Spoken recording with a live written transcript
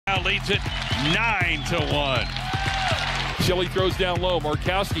now leads it 9-1. Shelley throws down low.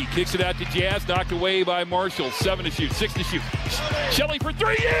 Markowski kicks it out to Jazz. Knocked away by Marshall. 7 to shoot. 6 to shoot. Shelley for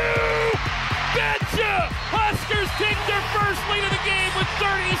 3. You betcha! Huskers take their first lead of the game with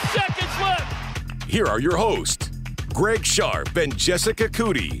 30 seconds left. Here are your hosts, Greg Sharpe and Jessica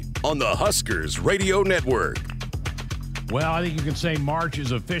Coody on the Huskers Radio Network. Well, I think you can say March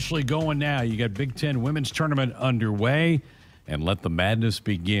is officially going now. You got Big Ten Women's Tournament underway, and let the madness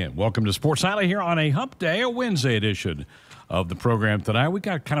begin. Welcome to Sports Nightly here on a hump day, a Wednesday edition of the program tonight. We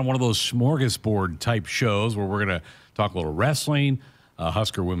got kind of one of those smorgasbord type shows where we're going to talk a little wrestling,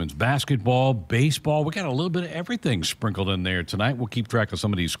 Husker women's basketball, baseball. We got a little bit of everything sprinkled in there tonight. We'll keep track of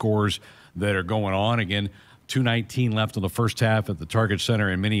some of these scores that are going on. Again, 2:19 left in the first half at the Target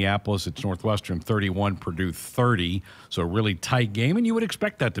Center in Minneapolis. It's Northwestern 31, Purdue 30. So a really tight game, and you would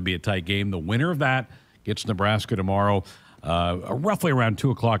expect that to be a tight game. The winner of that gets Nebraska tomorrow. Roughly around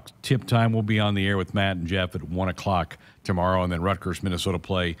 2 o'clock tip time. We'll be on the air with Matt and Jeff at 1 o'clock tomorrow, and then Rutgers, Minnesota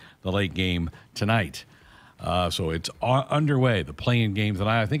play the late game tonight. So it's underway, the playing games. And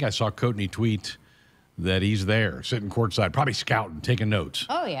I think I saw Coatney tweet that he's there, sitting courtside, probably scouting, taking notes.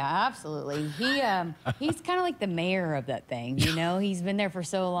 Oh, yeah, absolutely. He's kind of like the mayor of that thing, you know? He's been there for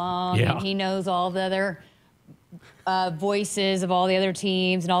so long, Yeah. and he knows all the other voices of all the other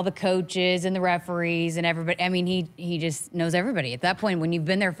teams and all the coaches and the referees and everybody. I mean, he just knows everybody at that point when you've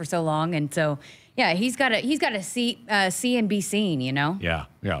been there for so long. And so, yeah, he's got to see and be seen, you know? Yeah.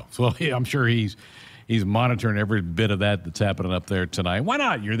 So I'm sure he's monitoring every bit of that's happening up there tonight. Why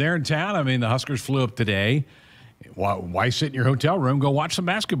not? You're there in town. I mean, the Huskers flew up today. Why sit in your hotel room? Go watch some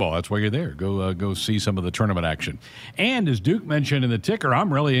basketball. That's why you're there. Go see some of the tournament action. And as Duke mentioned in the ticker,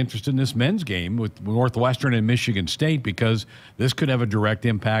 I'm really interested in this men's game with Northwestern and Michigan State because this could have a direct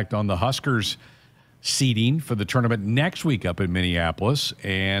impact on the Huskers seeding for the tournament next week up in Minneapolis.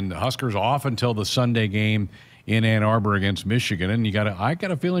 And the Huskers off until the Sunday game in Ann Arbor against Michigan. And I got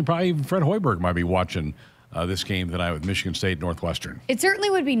a feeling probably even Fred Hoiberg might be watching this game tonight with Michigan State Northwestern. It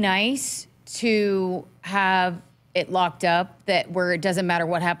certainly would be nice to have it locked up where it doesn't matter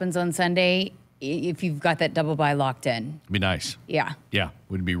what happens on Sunday if you've got that double bye locked in. It'd be nice. Yeah. Yeah,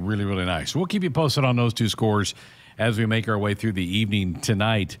 would be really, really nice. We'll keep you posted on those two scores as we make our way through the evening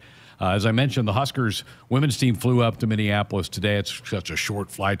tonight. As I mentioned, the Huskers women's team flew up to Minneapolis today. It's such a short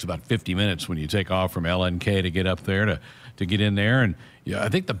flight. It's about 50 minutes when you take off from LNK to get up there to get in there. And yeah, I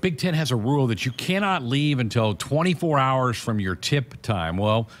think the Big Ten has a rule that you cannot leave until 24 hours from your tip time.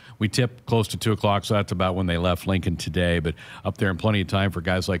 Well, we tip close to 2 o'clock, so that's about when they left Lincoln today. But up there in plenty of time for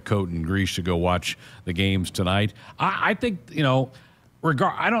guys like Coat and Grease to go watch the games tonight. I think, I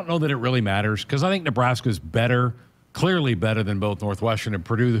don't know that it really matters because I think Nebraska's better, clearly better than both Northwestern and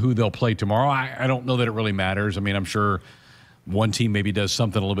Purdue, who they'll play tomorrow. I don't know that it really matters. I mean, I'm sure one team maybe does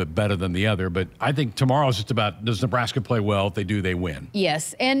something a little bit better than the other, but I think tomorrow is just about, does Nebraska play well? If they do, they win.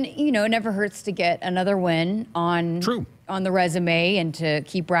 Yes, and, it never hurts to get another win on the resume and to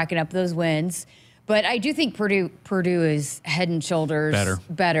keep racking up those wins. But I do think Purdue is head and shoulders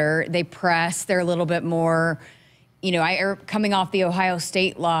better. They press. They're a little bit more, coming off the Ohio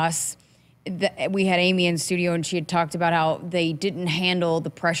State loss, we had Amy in studio, and she had talked about how they didn't handle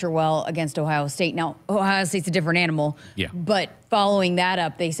the pressure well against Ohio State. Now, Ohio State's a different animal. Yeah. But following that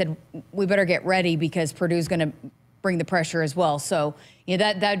up, they said, we better get ready because Purdue's going to bring the pressure as well. So,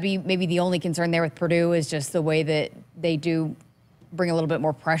 that would be maybe the only concern there with Purdue is just the way that they do bring a little bit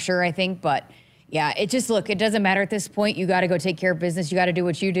more pressure, I think. But, yeah, it doesn't matter at this point. You got to go take care of business. You got to do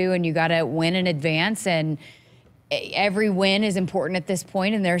what you do, and you got to win in advance. And every win is important at this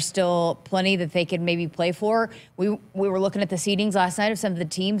point, and there's still plenty that they could maybe play for. We were looking at the seedings last night of some of the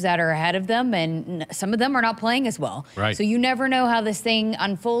teams that are ahead of them, and some of them are not playing as well. Right. So you never know how this thing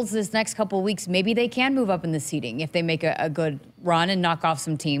unfolds this next couple of weeks. Maybe they can move up in the seeding if they make a good run and knock off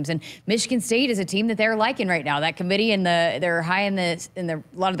some teams. And Michigan State is a team that they're liking right now. That committee they're high in a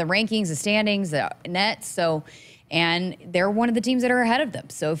lot of the rankings, the standings, the nets. So. And they're one of the teams that are ahead of them.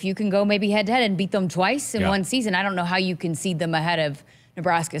 So if you can go maybe head-to-head and beat them twice in one season, I don't know how you can seed them ahead of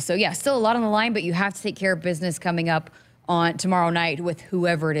Nebraska. So, yeah, still a lot on the line, but you have to take care of business coming up on tomorrow night with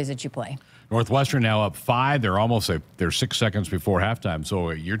whoever it is that you play. Northwestern now up 5. They're 6 seconds before halftime.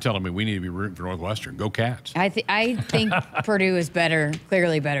 So you're telling me we need to be rooting for Northwestern. Go Cats. I think Purdue is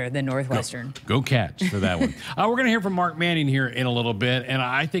clearly better than Northwestern. Go Cats for that one. We're going to hear from Mark Manning here in a little bit, and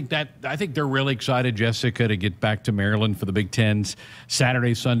I think they're really excited, Jessica, to get back to Maryland for the Big Ten's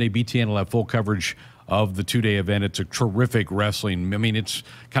Saturday, Sunday. BTN will have full coverage of the two-day event. It's a terrific wrestling. I mean, it's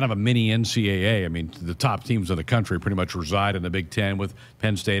kind of a mini NCAA. I mean, the top teams of the country pretty much reside in the Big Ten with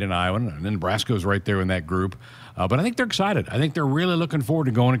Penn State and Iowa, and then Nebraska is right there in that group. But I think they're excited. I think they're really looking forward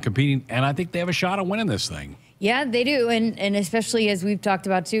to going and competing, and I think they have a shot at winning this thing. Yeah, they do, and especially as we've talked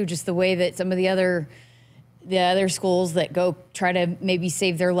about too, just the way that some of the other schools that go try to maybe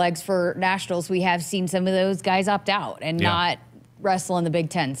save their legs for nationals, we have seen some of those guys opt out and not wrestle in the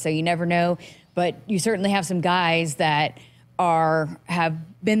Big Ten. So you never know, but you certainly have some guys that have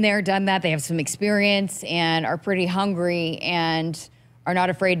been there, done that. They have some experience and are pretty hungry and are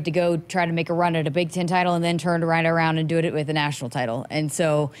not afraid to go try to make a run at a Big Ten title and then turn right around and do it with a national title. And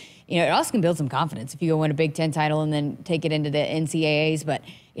so, it also can build some confidence if you go win a Big Ten title and then take it into the NCAAs. But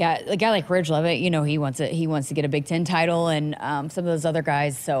yeah, a guy like Ridge Levitt, he wants to get a Big Ten title, and some of those other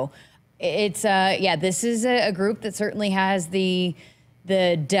guys. So it's this is a group that certainly has the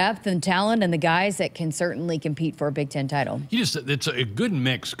depth and talent and the guys that can certainly compete for a Big Ten title. It's a good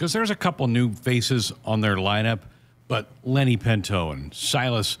mix because there's a couple new faces on their lineup, but Lenny Pinto and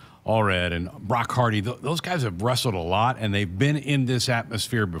Silas Allred and Brock Hardy, those guys have wrestled a lot, and they've been in this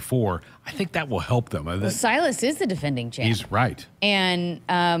atmosphere before. I think that will help them. Well, Silas is the defending champ. He's right. And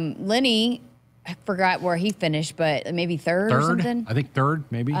Lenny, I forgot where he finished, but maybe third or something? I think third,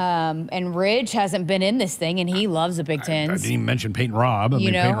 maybe. And Ridge hasn't been in this thing, and he loves the Big Tens. I didn't even mention Peyton Robb.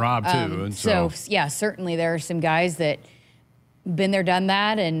 Peyton Robb, too. And so, certainly there are some guys that been there, done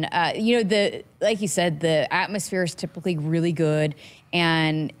that. And, like you said, the atmosphere is typically really good,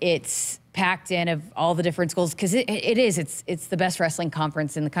 and it's packed in of all the different schools because it's the best wrestling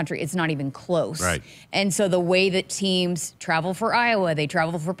conference in the country. It's not even close. Right. And so the way that teams travel for Iowa, they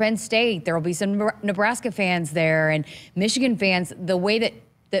travel for Penn State, there will be some Nebraska fans there and Michigan fans, the way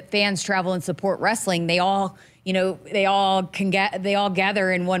that fans travel and support wrestling, they all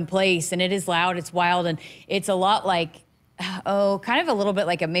gather in one place, and it is loud, it's wild, and it's a lot like kind of a little bit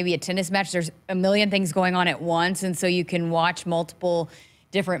like maybe a tennis match. There's a million things going on at once, and so you can watch multiple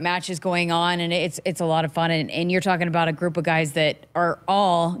different matches going on, and it's a lot of fun. And you're talking about a group of guys that are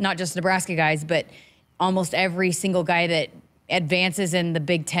all, not just Nebraska guys, but almost every single guy that advances in the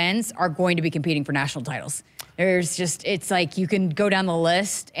Big Tens are going to be competing for national titles. It's like you can go down the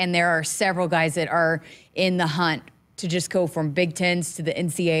list, and there are several guys that are in the hunt to just go from Big Tens to the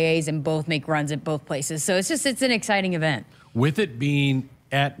NCAAs and both make runs at both places. So it's an exciting event. With it being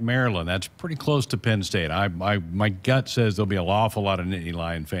at Maryland, that's pretty close to Penn State. My gut says there'll be an awful lot of Nittany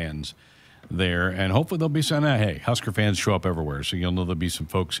Lion fans there, and hopefully there'll be some, hey, Husker fans show up everywhere, so you'll know there'll be some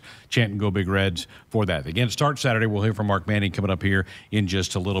folks chanting Go Big Reds for that. Again, start Saturday. We'll hear from Mark Manning coming up here in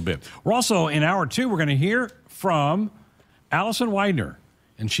just a little bit. We're also, in hour two, we're going to hear from Allison Weidner.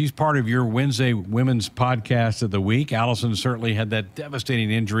 And she's part of your Wednesday Women's Podcast of the Week. Allison certainly had that devastating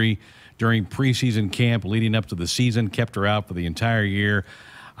injury during preseason camp leading up to the season, kept her out for the entire year.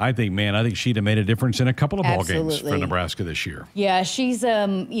 I think she'd have made a difference in a couple of ball games for Nebraska this year. Yeah, she's,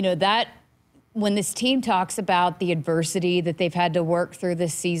 that when this team talks about the adversity that they've had to work through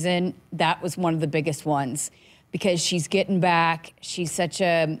this season, that was one of the biggest ones because she's getting back. She's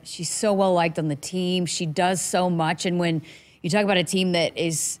so well liked on the team. She does so much. And when you talk about a team that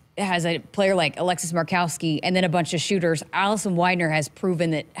has a player like Alexis Markowski and then a bunch of shooters, Allison Weidner has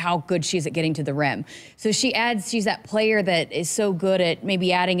proven how good she is at getting to the rim. So she's that player that is so good at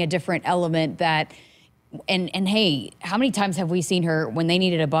maybe adding a different element that, and hey, how many times have we seen her when they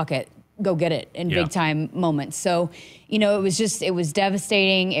needed a bucket, go get it in big time moments. So, it was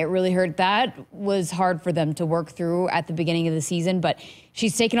devastating. It really hurt. That was hard for them to work through at the beginning of the season, but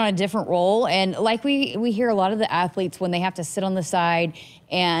she's taken on a different role. And like we hear a lot of the athletes when they have to sit on the side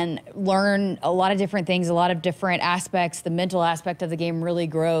and learn a lot of different things, a lot of different aspects, the mental aspect of the game really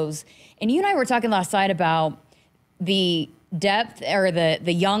grows. And you and I were talking last night about the depth or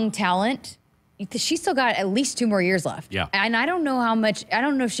the young talent. She's still got at least 2 more years left. Yeah. And I don't know how much, I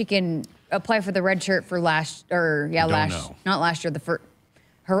don't know if she can apply for the red shirt for not last year, before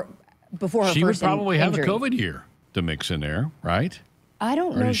her she first would probably injury. have a COVID year to mix in there, right? I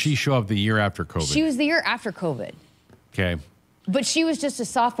don't know. Or did she show up the year after COVID? She was the year after COVID. Okay. But she was just a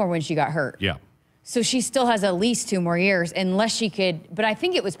sophomore when she got hurt. Yeah. So she still has at least 2 more years unless she could, but I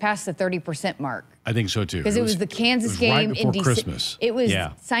think it was past the 30% mark. I think so too. Because it was the Kansas game right before in Christmas. It was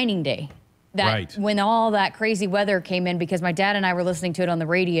signing day. When all that crazy weather came in, because my dad and I were listening to it on the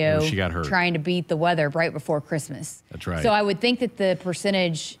radio. She got hurt. Trying to beat the weather right before Christmas. That's right. So I would think that the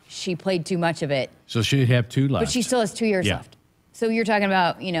percentage, she played too much of it. So she'd have 2 left. But she still has 2 years left. So you're talking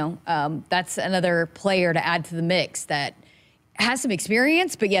about, that's another player to add to the mix that has some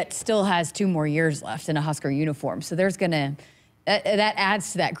experience, but yet still has 2 more years left in a Husker uniform. So there's that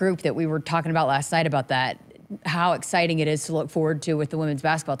adds to that group that we were talking about last night about that, how exciting it is to look forward to with the women's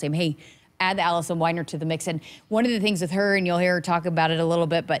basketball team. Hey, add Allison Weidner to the mix. And one of the things with her, and you'll hear her talk about it a little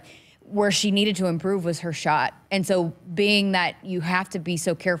bit, but where she needed to improve was her shot. And so being that you have to be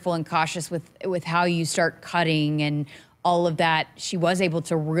so careful and cautious with how you start cutting and all of that, she was able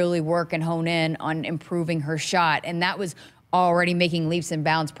to really work and hone in on improving her shot. And that was already making leaps and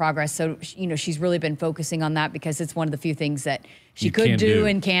bounds progress. So, she's really been focusing on that because it's one of the few things that she could do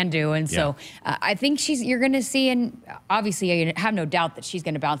and can do. And so I think you're going to see, and obviously I have no doubt that she's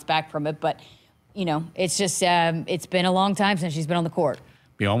going to bounce back from it, but it's just, it's been a long time since she's been on the court.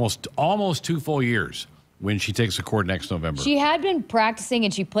 Be almost 2 full years when she takes the court next November. She had been practicing,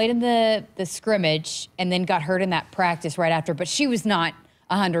 and she played in the scrimmage and then got hurt in that practice right after, but she was not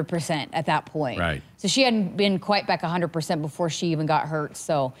 100% at that point. Right. So she hadn't been quite back 100% before she even got hurt.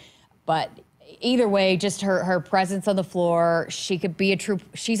 So, but either way, just her presence on the floor, she could be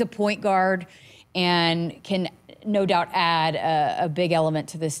she's a point guard and can no doubt add a big element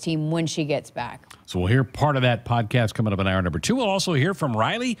to this team when she gets back. So we'll hear part of that podcast coming up in hour number 2. We'll also hear from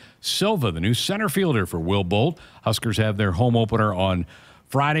Riley Silva, the new center fielder for Will Bolt. Huskers have their home opener on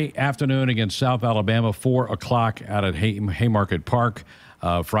Friday afternoon against South Alabama, 4 o'clock out at Haymarket Park.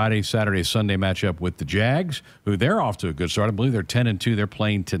 Friday, Saturday, Sunday matchup with the Jags, who they're off to a good start. I believe they're 10-2. They're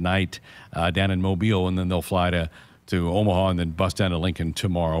playing tonight down in Mobile, and then they'll fly to Omaha and then bust down to Lincoln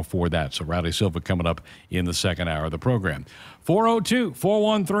tomorrow for that. So Riley Silva coming up in the second hour of the program.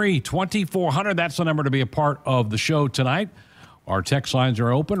 402-413-2400. That's the number to be a part of the show tonight. Our text lines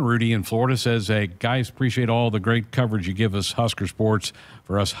are open. Rudy in Florida says, hey, guys, appreciate all the great coverage you give us Husker sports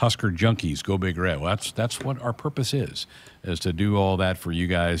for us Husker junkies. Go Big Red. Well, that's what our purpose is to do all that for you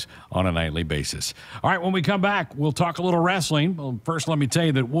guys on a nightly basis. All right, when we come back, we'll talk a little wrestling. Well, first, let me tell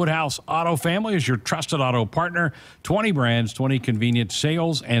you that Woodhouse Auto Family is your trusted auto partner. 20 brands, 20 convenient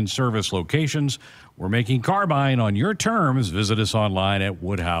sales and service locations. We're making car buying on your terms. Visit us online at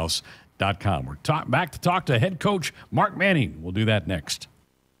woodhouse.com. We're back to talk to head coach Mark Manning. We'll do that next.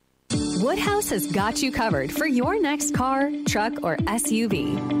 Woodhouse has got you covered for your next car, truck, or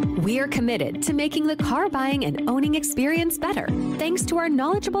SUV. We are committed to making the car buying and owning experience better, thanks to our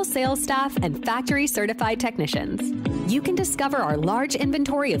knowledgeable sales staff and factory certified technicians. You can discover our large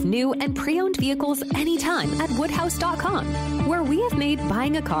inventory of new and pre-owned vehicles anytime at woodhouse.com, where we have made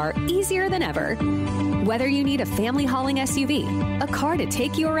buying a car easier than ever. Whether you need a family hauling SUV, a car to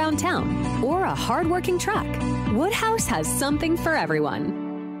take you around town, or a hard-working truck, Woodhouse has something for everyone.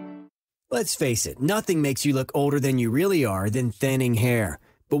 Let's face it, nothing makes you look older than you really are than thinning hair.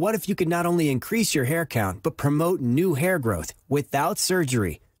 But what if you could not only increase your hair count, but promote new hair growth without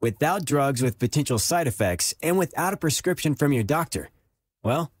surgery, without drugs with potential side effects, and without a prescription from your doctor?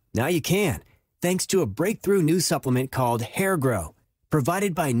 Well, now you can, thanks to a breakthrough new supplement called Hair Grow,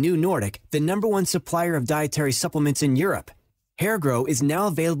 provided by New Nordic, the #1 supplier of dietary supplements in Europe. Hair Grow is now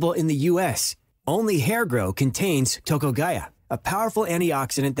available in the U.S. Only Hair Grow contains Tocogaya, a powerful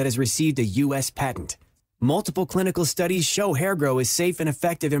antioxidant that has received a U.S. patent. Multiple clinical studies show Hair Grow is safe and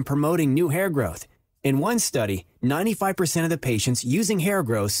effective in promoting new hair growth. In one study, 95% of the patients using Hair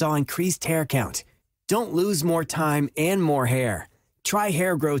Grow saw increased hair count. Don't lose more time and more hair. Try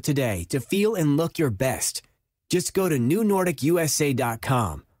Hair Grow today to feel and look your best. Just go to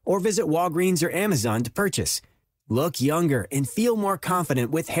newnordicusa.com or visit Walgreens or Amazon to purchase. Look younger and feel more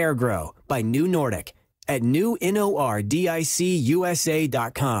confident with Hair Grow by New Nordic at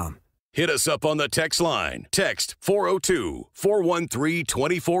newnordicusa.com. Hit us up on the text line. Text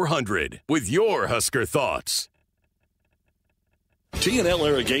 402-413-2400 with your Husker thoughts. T&L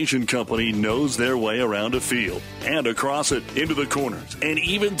Irrigation Company knows their way around a field and across it, into the corners, and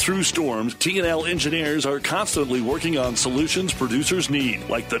even through storms. T&L engineers are constantly working on solutions producers need,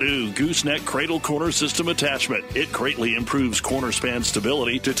 like the new gooseneck cradle corner system attachment. It greatly improves corner span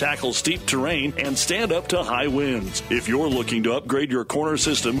stability to tackle steep terrain and stand up to high winds. If you're looking to upgrade your corner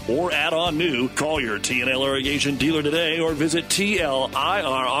system or add on new, call your T&L Irrigation dealer today or visit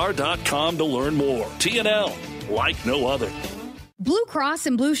TLIRR.com to learn more. T&L, like no other. Blue Cross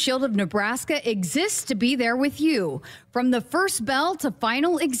and Blue Shield of Nebraska exists to be there with you. From the first bell to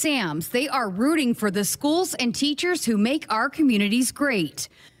final exams, they are rooting for the schools and teachers who make our communities great.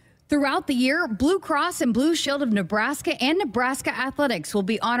 Throughout the year, Blue Cross and Blue Shield of Nebraska and Nebraska Athletics will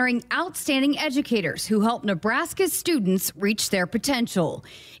be honoring outstanding educators who help Nebraska's students reach their potential.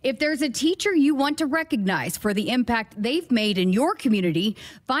 If there's a teacher you want to recognize for the impact they've made in your community,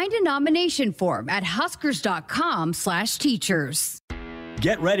 find a nomination form at huskers.com/teachers.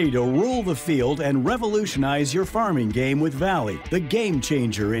 Get ready to rule the field and revolutionize your farming game with Valley, the game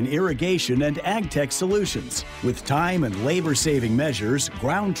changer in irrigation and ag tech solutions. With time and labor-saving measures,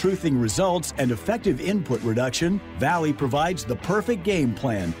 ground truthing results, and effective input reduction, Valley provides the perfect game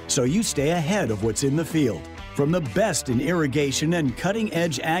plan so you stay ahead of what's in the field. From the best in irrigation and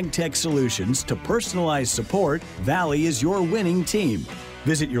cutting-edge ag tech solutions to personalized support, Valley is your winning team.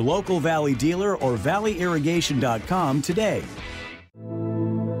 Visit your local Valley dealer or valleyirrigation.com today.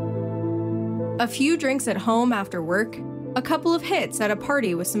 A few drinks at home after work, a couple of hits at a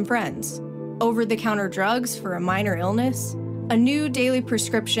party with some friends, over-the-counter drugs for a minor illness, a new daily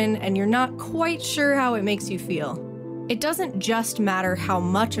prescription, and you're not quite sure how it makes you feel. It doesn't just matter how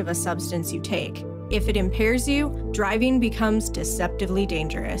much of a substance you take. If it impairs you, driving becomes deceptively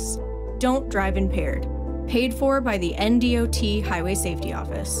dangerous. Don't drive impaired. Paid for by the NDOT Highway Safety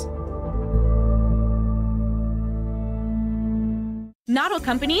Office. Knottle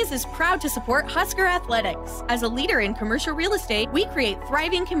Companies is proud to support Husker athletics. As a leader in commercial real estate, we create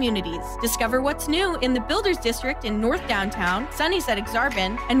thriving communities. Discover what's new in the Builders District in North Downtown, Sunnyside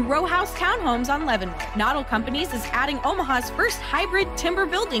Exarban, and row house townhomes on Leavenworth. Knottle Companies is adding Omaha's first hybrid timber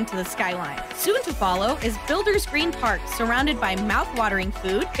building to the skyline. Soon to follow is Builders Green Park, surrounded by mouth-watering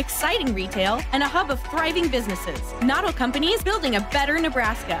food, exciting retail, and a hub of thriving businesses. Knottle Companies, building a better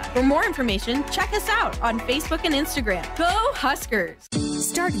Nebraska. For more information, check us out on Facebook and Instagram. Go Huskers!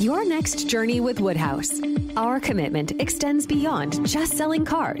 Start your next journey with Woodhouse. Our commitment extends beyond just selling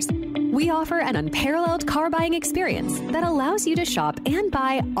cars. We offer an unparalleled car buying experience that allows you to shop and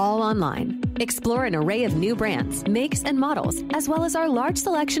buy all online. Explore an array of new brands, makes, and models, as well as our large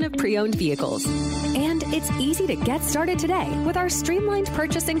selection of pre-owned vehicles. And it's easy to get started today with our streamlined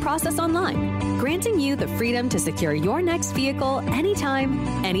purchasing process online, granting you the freedom to secure your next vehicle anytime,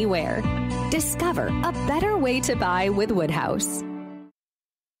 anywhere. Discover a better way to buy with Woodhouse.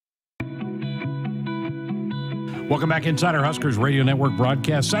 Welcome back inside our Huskers Radio Network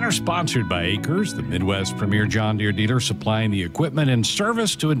Broadcast Center, sponsored by Acres, the Midwest premier John Deere dealer supplying the equipment and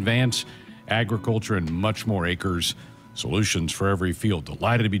service to advance agriculture and much more. Acres, solutions for every field.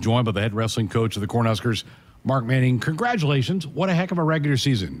 Delighted to be joined by the head wrestling coach of the Cornhuskers, Mark Manning. Congratulations. What a heck of a regular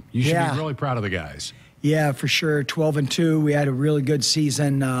season. You should be really proud of the guys. Yeah, for sure. 12-2. We had a really good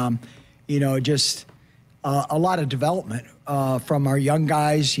season. Just a lot of development from our young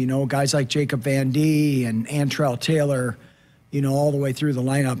guys, guys like Jacob Van Dee and Antrell Taylor, all the way through the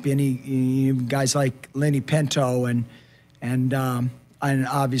lineup. Any guys like Lenny Pinto and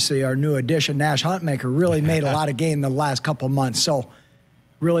obviously our new addition, Nash Huntmaker, really made a lot of gain the last couple of months. So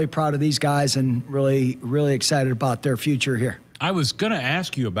really proud of these guys and really, really excited about their future here. I was going to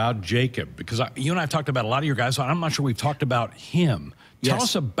ask you about Jacob because you and I have talked about a lot of your guys, so I'm not sure we've talked about him. Tell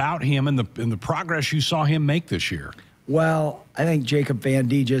us about him and the progress you saw him make this year. Well, I think Jacob Van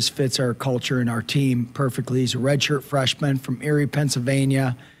Dee just fits our culture and our team perfectly. He's a redshirt freshman from Erie,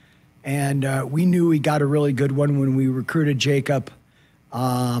 Pennsylvania, and we knew we got a really good one when we recruited Jacob. We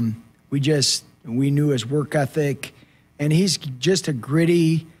knew his work ethic, and he's just a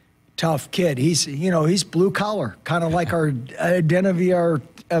gritty, tough kid. He's blue collar, kind of like our identity of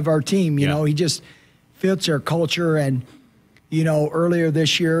our team. He just fits our culture. And earlier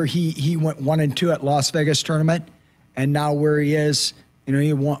this year he went 1-2 at Las Vegas tournament, and now where he is,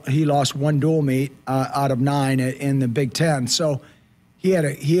 he lost one dual meet out of 9 in the Big Ten. So he had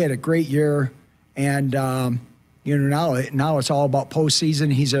a great year, and now it's all about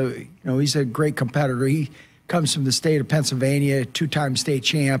postseason. He's a great competitor. He comes from the state of Pennsylvania, 2-time state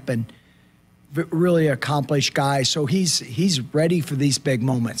champ, and really accomplished guy. So he's ready for these big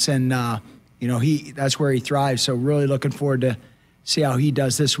moments, and that's where he thrives. So really looking forward to see how he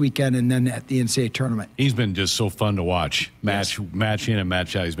does this weekend and then at the NCAA tournament. He's been just so fun to watch. Match in and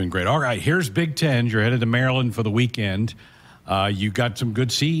match out. He's been great. All right, here's Big Ten. You're headed to Maryland for the weekend. You got some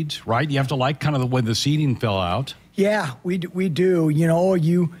good seeds, right? You have to like kind of the way the seeding fell out. Yeah, we do.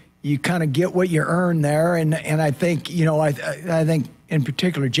 You kind of get what you earn there, and I think I think in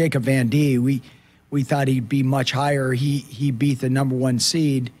particular Jacob Van Dee, we thought he'd be much higher. He beat the number 1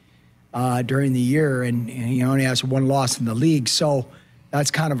 seed during the year, and he only has 1 loss in the league, so that's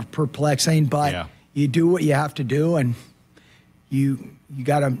kind of perplexing. But you do what you have to do, and you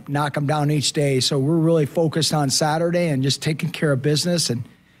got to knock them down each day. So we're really focused on Saturday and just taking care of business. And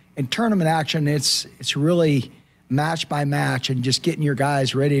in tournament action, it's really match by match and just getting your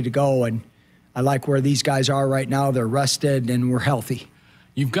guys ready to go. And I like where these guys are right now. They're rested and we're healthy.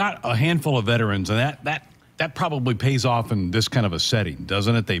 You've got a handful of veterans, and that probably pays off in this kind of a setting,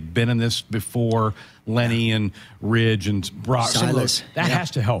 doesn't it? They've been in this before, Lenny and Ridge and Brock. Silas. That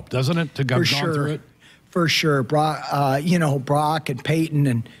has to help, doesn't it, to go through it? For sure. Brock and Peyton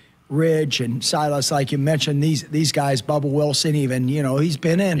and Ridge and Silas, like you mentioned, these guys, Bubba Wilson even, he's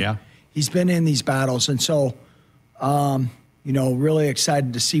been in these battles. And so, really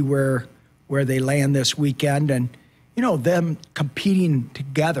excited to see where they land this weekend and, them competing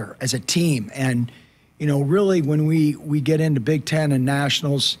together as a team. And, really when we get into Big Ten and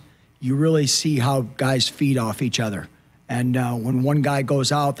Nationals, you really see how guys feed off each other. And when one guy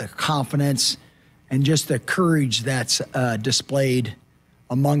goes out, the confidence and just the courage that's displayed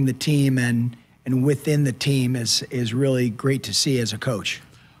among the team and within the team is really great to see as a coach.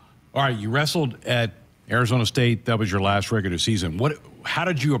 All right, you wrestled at Arizona State. That was your last regular season. How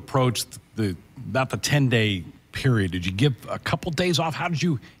did you approach not the 10-day period? Did you give a couple days off? How did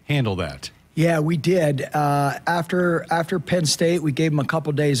you handle that? Yeah, we did. After Penn State, we gave them a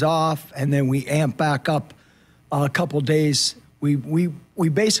couple days off, and then we amped back up a couple days. We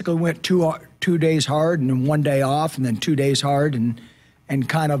basically went two days hard and then 1 day off, and then 2 days hard, and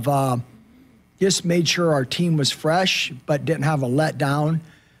kind of just made sure our team was fresh but didn't have a letdown.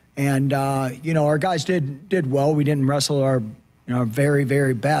 And our guys did well. We didn't wrestle our very,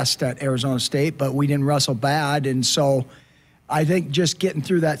 very best at Arizona State, but we didn't wrestle bad. And so I think just getting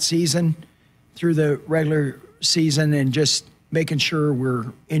through that season, through the regular season, and just making sure we're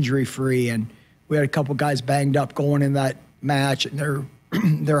injury-free. And we had a couple guys banged up going in that match, and they're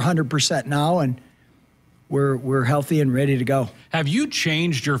 100% now, and we're healthy and ready to go. Have you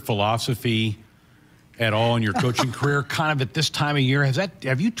changed your philosophy at all in your coaching career, kind of at this time of year?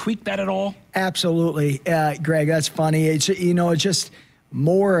 Have you tweaked that at all? Absolutely, Greg. That's funny. It's it's just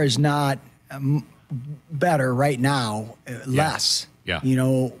more is not better right now. Less. Yeah.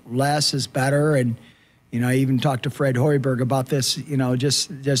 Less is better. And I even talked to Fred Hoiberg about this.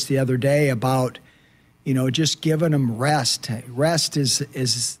 Just the other day about just giving them rest. Rest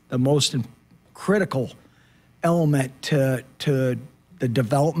is the most critical element to the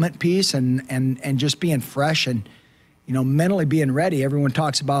development piece and just being fresh and mentally being ready. Everyone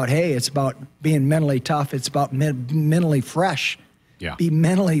talks about, hey, it's about being mentally tough. It's about mentally fresh. Yeah. Be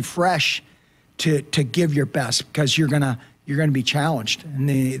mentally fresh to give your best, because you're gonna be challenged, and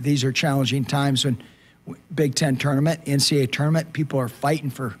these are challenging times. When Big Ten tournament, NCAA tournament, people are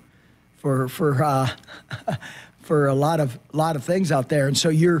fighting for a lot of things out there, and so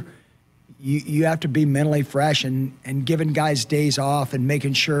you have to be mentally fresh and giving guys days off and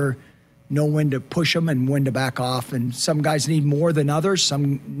making sure know when to push them and when to back off. And some guys need more than others,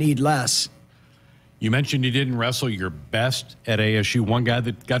 some need less. You mentioned you didn't wrestle your best at ASU. One guy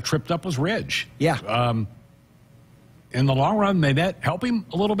that got tripped up was Ridge. Yeah. In the long run, may that help him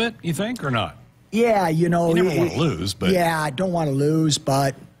a little bit, you think, or not? Yeah, you never want to lose, but yeah, I don't want to lose,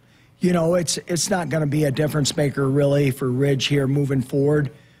 but it's not going to be a difference maker really for Ridge here moving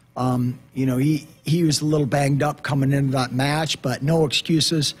forward. He was a little banged up coming into that match, but no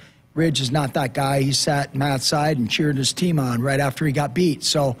excuses. Ridge is not that guy. He sat Matt's side and cheered his team on right after he got beat.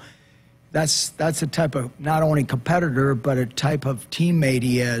 So that's a type of not only competitor, but a type of teammate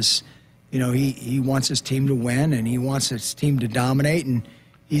he is. He wants his team to win, and he wants his team to dominate, and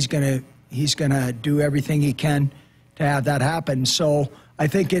he's gonna do everything he can to have that happen. So I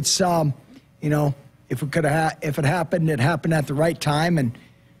think it's if it happened, it happened at the right time, and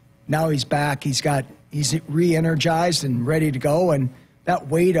now he's back. He's re-energized and ready to go, and that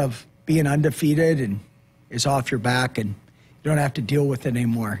weight of being undefeated and is off your back, and you don't have to deal with it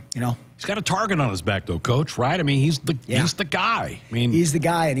anymore. He's got a target on his back, though, Coach. Right? I mean, he's the guy. I mean, he's the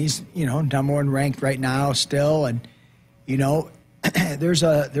guy, and he's number one ranked right now still, and there's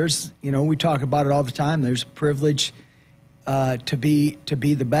we talk about it all the time. There's a privilege to be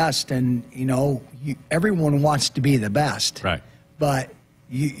the best, and everyone wants to be the best, right? But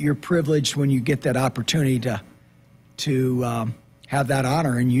you're privileged when you get that opportunity to have that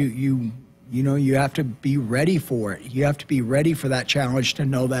honor, and you have to be ready for it. You have to be ready for that challenge to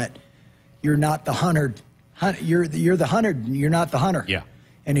know that you're not the hunter. You're the hunter. You're not the hunter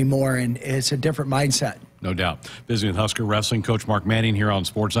anymore, and it's a different mindset. No doubt. Visiting with Husker Wrestling coach Mark Manning here on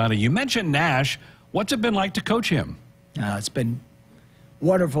Sports Island. You mentioned Nash. What's it been like to coach him? It's been a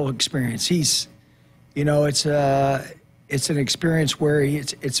wonderful experience. He's, it's an experience where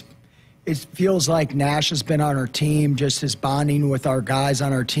it feels like Nash has been on our team, just his bonding with our guys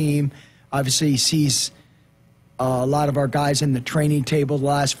on our team. Obviously, he sees a lot of our guys in the training table the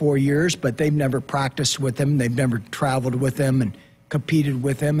last 4 years, but they've never practiced with him. They've never traveled with him and competed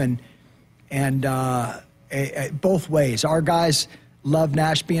with him, and both ways. Our guys love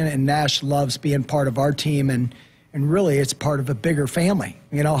Nash and Nash loves being part of our team, and really it's part of a bigger family,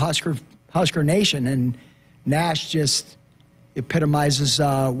 Husker Nation, and Nash just epitomizes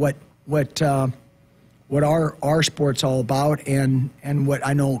what our sport's all about, and what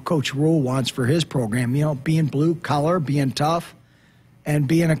I know Coach Rule wants for his program. Being blue collar, being tough, and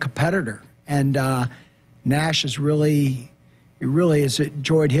being a competitor. And Nash has really has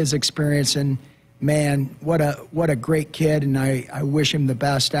enjoyed his experience. And man, what a great kid. And I wish him the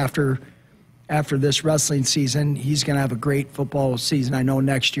best after after this wrestling season, he's going to have a great football season, I know,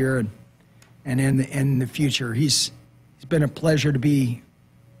 next year and in the future. He's been a pleasure to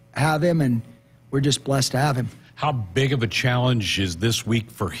have him, and we're just blessed to have him. How big of a challenge is this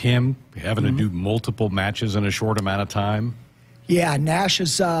week for him, having to do multiple matches in a short amount of time? Yeah, Nash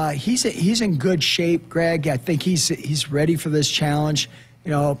is he's in good shape, Greg. I think he's ready for this challenge.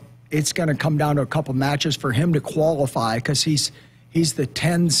 You know, it's going to come down to a couple matches for him to qualify because he's the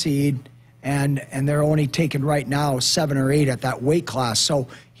 10 seed, and they're only taking right now 7 or 8 at that weight class. So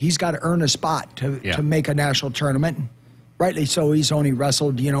he's got to earn a spot to make a national tournament. Rightly so, he's only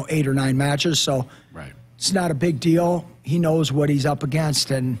wrestled 8 or 9 matches, so it's not a big deal. He knows what he's up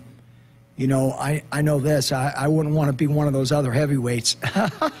against, and I know this. I wouldn't want to be one of those other heavyweights.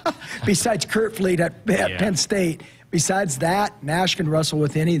 Besides Kurt Fleet at Penn State. Besides that, Nash can wrestle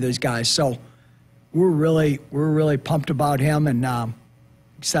with any of those guys. So we're really pumped about him, and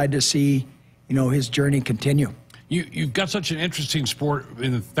excited to see his journey continue. You've got such an interesting sport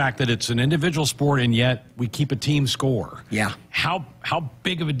in the fact that it's an individual sport, and yet we keep a team score. Yeah. How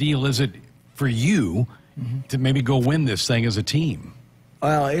big of a deal is it for you to maybe go win this thing as a team?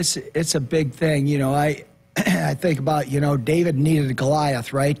 Well, it's a big thing. I think about, David needed a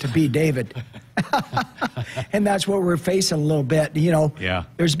Goliath, right, to be David. And that's what we're facing a little bit.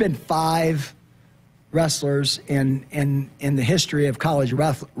 There's been 5 wrestlers in the history of college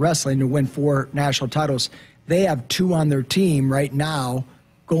wrestling to win 4 national titles. They have 2 on their team right now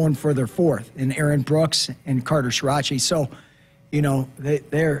going for their 4th, in Aaron Brooks and Carter Shirachi. So,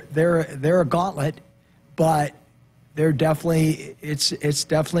 they're a gauntlet, but they're definitely it's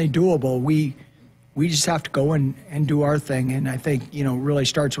definitely doable. We just have to go and do our thing, and I think really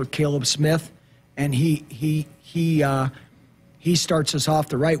starts with Caleb Smith, and he starts us off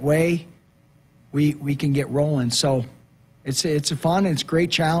the right way. We can get rolling. So it's a fun, it's a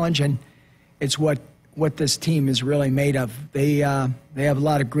great challenge, and it's what this team is really made of. They have a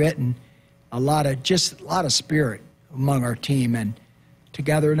lot of grit and a lot of spirit among our team, and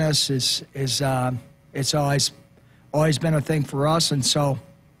togetherness is it's always been a thing for us, and so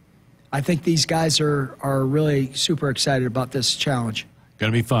I think these guys are really super excited about this challenge.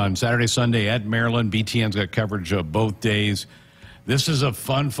 Going to be fun. Saturday, Sunday at Maryland. BTN's got coverage of both days. This is a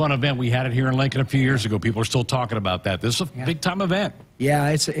fun event. We had it here in Lincoln a few years ago. People are still talking about that. This is a big-time event. Yeah,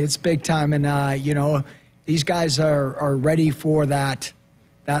 it's big time, and these guys are ready for that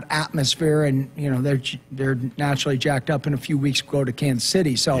atmosphere, and they're naturally jacked up. In a few weeks, go to Kansas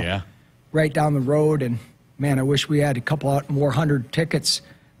City, so right down the road. And man, I wish we had a couple more 100 tickets.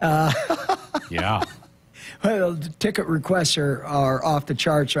 Yeah. Well, the ticket requests are off the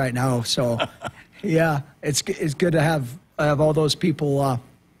charts right now. So, yeah, it's good to have all those people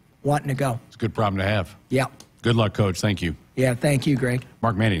wanting to go. It's a good problem to have. Yeah. Good luck, Coach. Thank you. Yeah, thank you, Greg.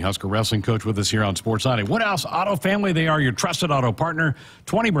 Mark Manning, Husker wrestling coach, with us here on Sports Sunday. Woodhouse Auto Family, they are your trusted auto partner.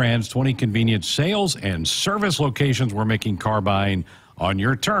 20 brands, 20 convenient sales and service locations. We're making car buying on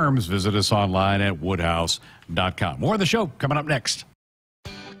your terms. Visit us online at woodhouse.com. More of the show coming up next.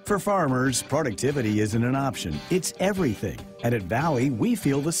 For farmers, productivity isn't an option, it's everything. And at Valley, we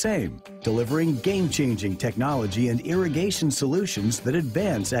feel the same, delivering game-changing technology and irrigation solutions that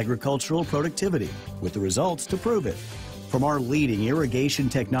advance agricultural productivity, with the results to prove it. From our leading irrigation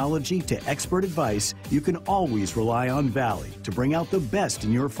technology to expert advice, you can always rely on Valley to bring out the best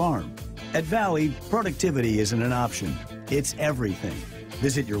in your farm. At Valley, productivity isn't an option, it's everything.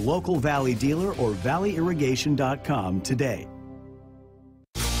 Visit your local Valley dealer or valleyirrigation.com today.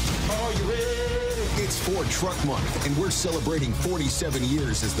 It's Ford Truck Month, and we're celebrating 47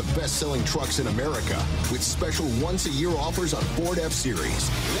 years as the best-selling trucks in America with special once-a-year offers on Ford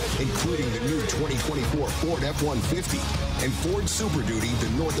F-Series, including the new 2024 Ford F-150 and Ford Super Duty, the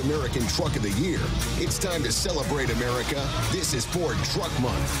North American Truck of the Year. It's time to celebrate America. This is Ford Truck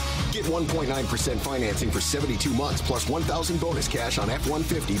Month. Get 1.9% financing for 72 months plus $1,000 bonus cash on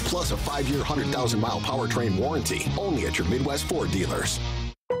F-150 plus a 5-year 100,000-mile powertrain warranty. Only at your Midwest Ford dealers.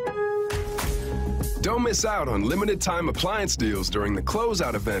 Don't miss out on limited-time appliance deals during the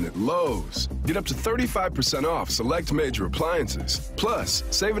closeout event at Lowe's. Get up to 35% off select major appliances. Plus,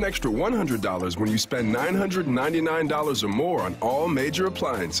 save an extra $100 when you spend $999 or more on all major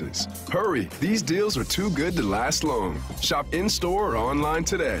appliances. Hurry, these deals are too good to last long. Shop in-store or online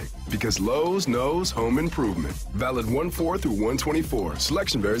today, because Lowe's knows home improvement. Valid 1/4 through 1/24.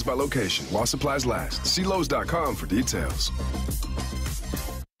 Selection varies by location. While supplies last. See Lowe's.com for details.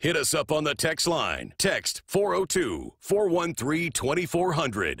 Hit us up on the text line. Text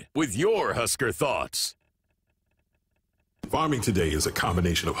 402-413-2400 with your Husker thoughts. Farming today is a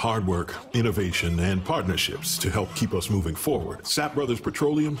combination of hard work, innovation, and partnerships to help keep us moving forward. Sapp Brothers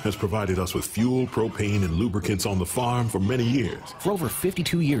Petroleum has provided us with fuel, propane, and lubricants on the farm for many years. For over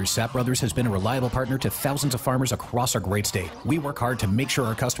 52 years, Sapp Brothers has been a reliable partner to thousands of farmers across our great state. We work hard to make sure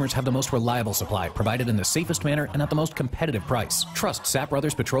our customers have the most reliable supply, provided in the safest manner and at the most competitive price. Trust Sapp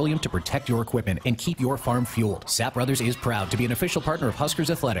Brothers Petroleum to protect your equipment and keep your farm fueled. Sapp Brothers is proud to be an official partner of Huskers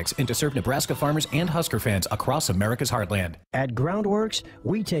Athletics and to serve Nebraska farmers and Husker fans across America's heartland. At Groundworks,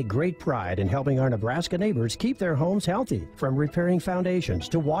 we take great pride in helping our Nebraska neighbors keep their homes healthy. From repairing foundations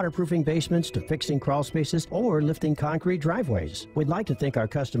to waterproofing basements to fixing crawl spaces or lifting concrete driveways. We'd like to think our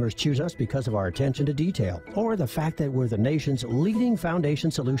customers choose us because of our attention to detail or the fact that we're the nation's leading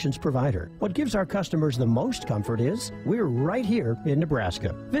foundation solutions provider. What gives our customers the most comfort is we're right here in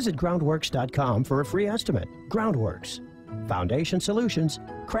Nebraska. Visit groundworks.com for a free estimate. Groundworks. Foundation solutions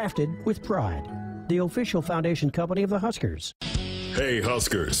crafted with pride. The official foundation company of the Huskers. Hey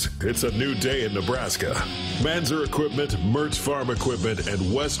Huskers, it's a new day in Nebraska. Manzer Equipment, Mertz Farm Equipment,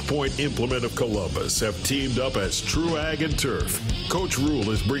 and West Point Implement of Columbus have teamed up as True Ag and Turf. Coach Rule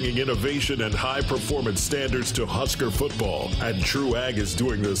is bringing innovation and high-performance standards to Husker football, and True Ag is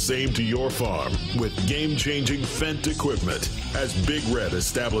doing the same to your farm with game-changing Fendt equipment. As Big Red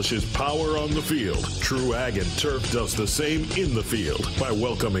establishes power on the field, True Ag and Turf does the same in the field by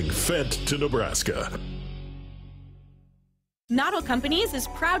welcoming Fendt to Nebraska. Not Companies is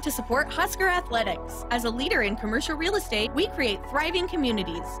proud to support Husker Athletics. As a leader in commercial real estate, we create thriving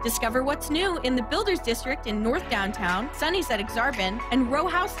communities. Discover what's new in the Builders District in North Downtown, Sunnyside-Exarban, and row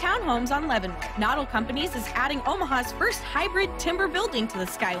house townhomes on Leavenworth. Not Companies is adding Omaha's first hybrid timber building to the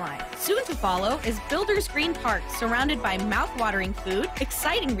skyline. Soon to follow is Builders Green Park, surrounded by mouth-watering food,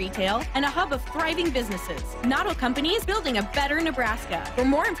 exciting retail, and a hub of thriving businesses. Not Companies, building a better Nebraska. For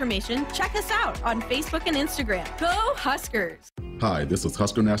more information, check us out on Facebook and Instagram. Go Huskers! Hi, this is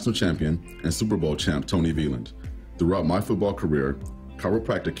Husker National Champion and Super Bowl champ Tony Veland. Throughout my football career,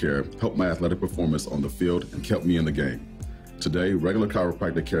 chiropractic care helped my athletic performance on the field and kept me in the game. Today, regular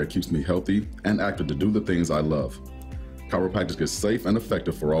chiropractic care keeps me healthy and active to do the things I love. Chiropractic is safe and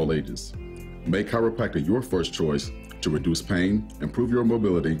effective for all ages. Make chiropractic your first choice to reduce pain, improve your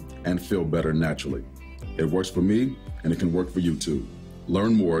mobility, and feel better naturally. It works for me, and it can work for you too.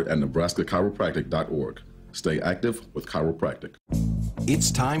 Learn more at nebraska-chiropractic.org. Stay active with chiropractic. It's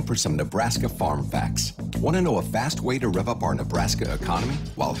time for some Nebraska farm facts. Want to know a fast way to rev up our Nebraska economy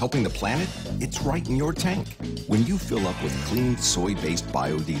while helping the planet? It's right in your tank. When you fill up with clean soy-based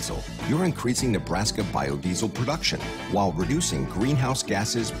biodiesel, you're increasing Nebraska biodiesel production while reducing greenhouse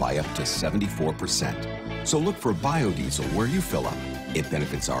gases by up to 74%. So look for biodiesel where you fill up. It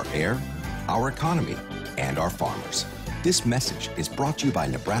benefits our air, our economy, and our farmers. This message is brought to you by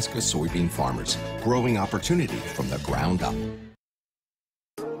Nebraska soybean farmers, growing opportunity from the ground up.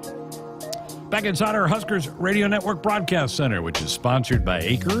 Back inside our Huskers Radio Network Broadcast Center, which is sponsored by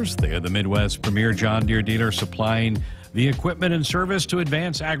Acres. They are the Midwest's premier John Deere dealer, supplying the equipment and service to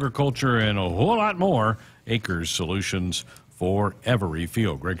advance agriculture and a whole lot more. Acres solutions for every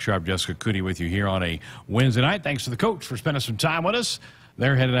field. Greg Sharpe, Jessica Coody with you here on a Wednesday night. Thanks to the coach for spending some time with us.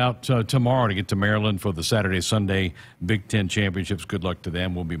 They're headed out tomorrow to get to Maryland for the Saturday-Sunday Big Ten Championships. Good luck to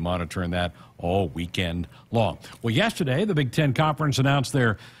them. We'll be monitoring that all weekend long. Well, yesterday, the Big Ten Conference announced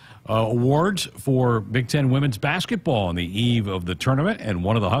their awards for Big Ten women's basketball on the eve of the tournament, and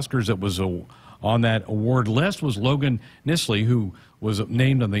one of the Huskers that was on that award list was Logan Nissley, who was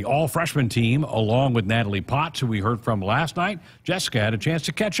named on the all-freshman team along with Natalie Potts, who we heard from last night. Jessica had a chance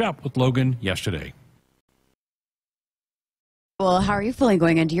to catch up with Logan yesterday. Well, how are you feeling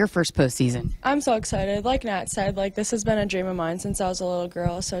going into your first postseason? I'm so excited. Like Nat said, this has been a dream of mine since I was a little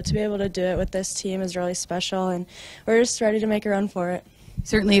girl. So to be able to do it with this team is really special, and we're just ready to make a run for it.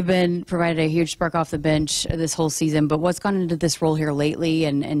 Certainly have been provided a huge spark off the bench this whole season, but what's gone into this role here lately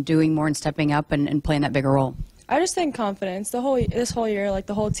and doing more and stepping up and playing that bigger role? I just think confidence. This whole year,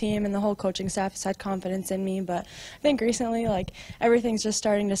 the whole team and the whole coaching staff has had confidence in me. But I think recently, everything's just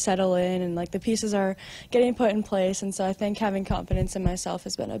starting to settle in, and the pieces are getting put in place. And so I think having confidence in myself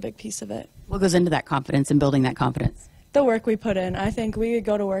has been a big piece of it. What goes into that confidence and building that confidence? The work we put in. I think we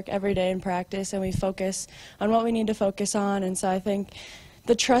go to work every day in practice, and we focus on what we need to focus on. And so I think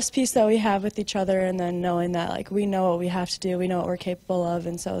the trust piece that we have with each other, and then knowing that we know what we have to do, we know what we're capable of,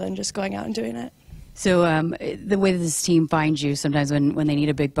 and so then just going out and doing it. So the way that this team finds you sometimes when they need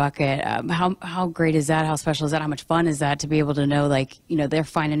a big bucket, how great is that? How special is that? How much fun is that to be able to know, like, you know, they're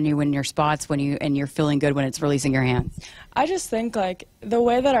finding you in your spots and you're feeling good when it's releasing your hands? I just think, like, the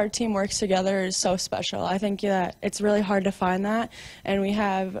way that our team works together is so special. I think that it's really hard to find that, and we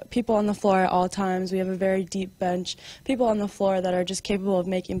have people on the floor at all times. We have a very deep bench, people on the floor that are just capable of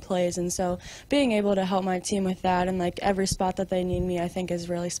making plays, and so being able to help my team with that and, like, every spot that they need me, I think is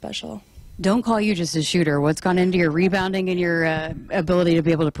really special. Don't call you just a shooter. What's gone into your rebounding and your ability to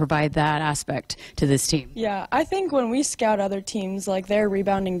be able to provide that aspect to this team? Yeah, I think when we scout other teams, like, their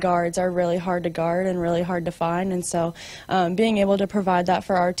rebounding guards are really hard to guard and really hard to find. And so being able to provide that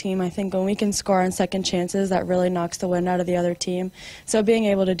for our team, I think when we can score on second chances, that really knocks the wind out of the other team. So being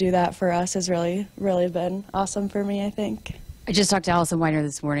able to do that for us has really, really been awesome for me, I think. I just talked to Allison Weidner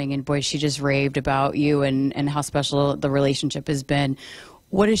this morning, and boy, she just raved about you and how special the relationship has been.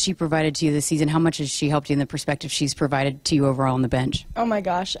 What has she provided to you this season? How much has she helped you in the perspective she's provided to you overall on the bench? Oh my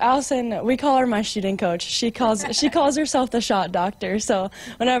gosh, Allison, we call her my shooting coach. She calls herself the shot doctor. So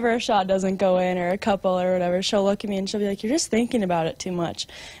whenever a shot doesn't go in or a couple or whatever, she'll look at me and she'll be like, "You're just thinking about it too much."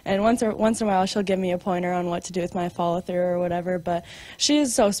 And once in a while, she'll give me a pointer on what to do with my follow through or whatever. But she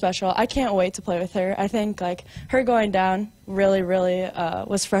is so special. I can't wait to play with her. I think, like, her going down really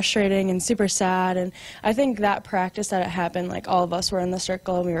was frustrating and super sad, and I think that practice that it happened, like, all of us were in the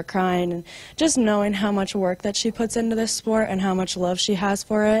circle and we were crying, and just knowing how much work that she puts into this sport and how much love she has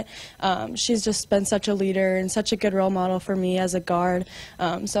for it. She's just been such a leader and such a good role model for me as a guard,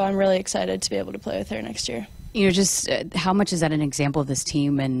 so I'm really excited to be able to play with her next year. You know, just how much is that an example of this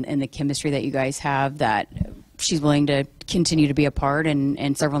team and the chemistry that you guys have, that she's willing to continue to be a part,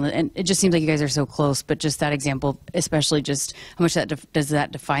 and several, and it just seems like you guys are so close, but just that example, especially just how much does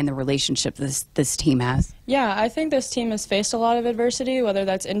that define the relationship this team has? Yeah, I think this team has faced a lot of adversity, whether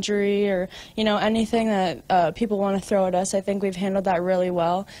that's injury or, you know, anything that people want to throw at us. I think we've handled that really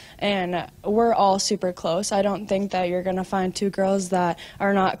well, and we're all super close. I don't think that you're going to find two girls that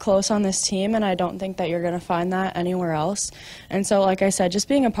are not close on this team, and I don't think that you're going to find that anywhere else. And so, like I said, just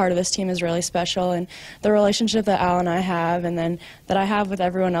being a part of this team is really special, and the relationship that Al and I have, and then that I have with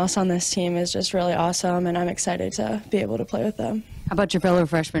everyone else on this team, is just really awesome, and I'm excited to be able to play with them. How about your fellow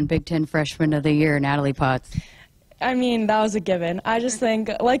freshman, Big Ten Freshman of the Year, Natalie Potts? I mean, that was a given. I just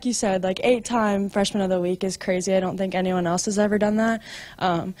think, like you said, like, 8-time Freshman of the Week is crazy. I don't think anyone else has ever done that.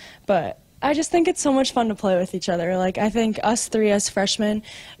 But I just think it's so much fun to play with each other. Like, I think us three as freshmen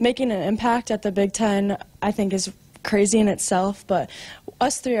making an impact at the Big Ten, I think, is crazy in itself. But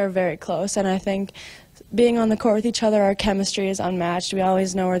us three are very close, and I think being on the court with each other, our chemistry is unmatched. We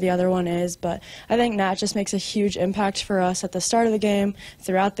always know where the other one is, but I think Nat just makes a huge impact for us at the start of the game,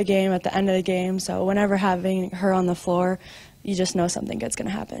 throughout the game, at the end of the game. So whenever having her on the floor, you just know something good's going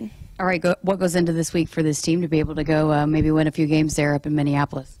to happen. All right, what goes into this week for this team to be able to go maybe win a few games there up in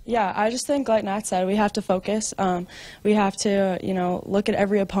Minneapolis? Yeah, I just think, like Nat said, we have to focus. We have to, you know, look at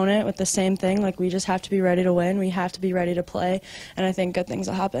every opponent with the same thing. Like, we just have to be ready to win. We have to be ready to play, and I think good things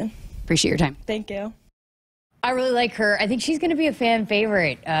will happen. Appreciate your time. Thank you. I really like her. I think she's going to be a fan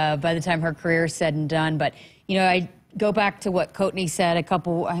favorite by the time her career is said and done. But, you know, I go back to what Coatney said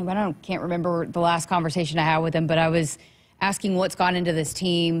can't remember the last conversation I had with him, but I was asking what's gone into this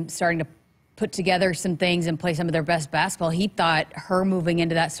team, starting to put together some things and play some of their best basketball. He thought her moving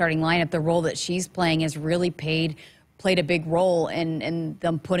into that starting lineup, the role that she's playing, has really played a big role in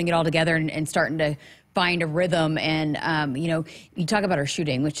them putting it all together and starting to find a rhythm. And, you know, you talk about her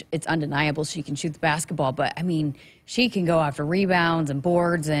shooting, which it's undeniable. She can shoot the basketball, but, I mean, she can go after rebounds and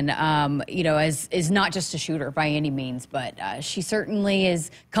boards and, you know, is not just a shooter by any means, but she certainly has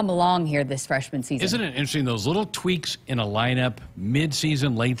come along here this freshman season. Isn't it interesting, those little tweaks in a lineup,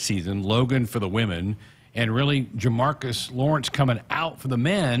 mid-season, late season, Logan for the women, and really Jamarcus Lawrence coming out for the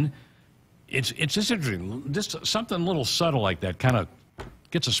men? It's just interesting. Just something a little subtle like that kind of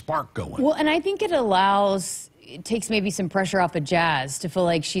gets a spark going. Well, and I think it takes maybe some pressure off of Jazz to feel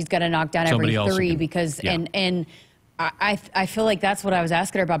like she's got to knock down every three because, yeah. and I feel like that's what I was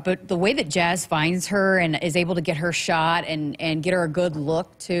asking her about. But the way that Jazz finds her and is able to get her shot and get her a good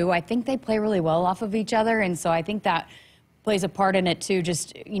look too, I think they play really well off of each other. And so I think that plays a part in it too,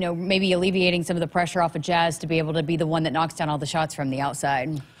 just, you know, maybe alleviating some of the pressure off of Jazz to be able to be the one that knocks down all the shots from the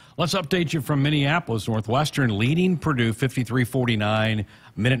outside. Let's update you from Minneapolis. Northwestern leading Purdue 53-49,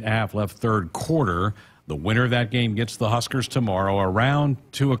 minute and a half left, third quarter. The winner of that game gets the Huskers tomorrow around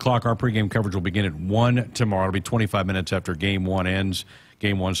 2 o'clock. Our pregame coverage will begin at 1 tomorrow. It'll be 25 minutes after Game 1 ends.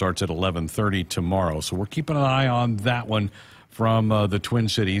 Game 1 starts at 11:30 tomorrow. So we're keeping an eye on that one from the Twin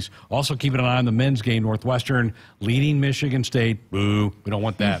Cities. Also keeping an eye on the men's game. Northwestern leading Michigan State. Boo. We don't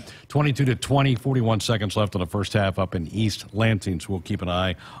want that. 22-20, 41 seconds left in the first half up in East Lansing. So we'll keep an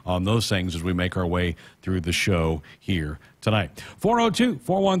eye on those things as we make our way through the show here tonight.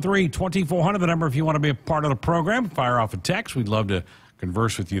 402-413-2400, the number if you want to be a part of the program. Fire off a text. We'd love to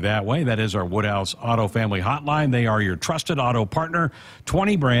converse with you that way. That is our Woodhouse Auto Family Hotline. They are your trusted auto partner.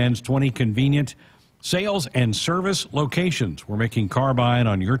 20 brands, 20 convenient sales and service locations. We're making car buying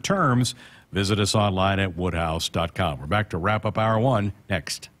on your terms. Visit us online at woodhouse.com. We're back to wrap up hour one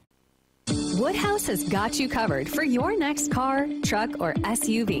next. Woodhouse has got you covered for your next car, truck, or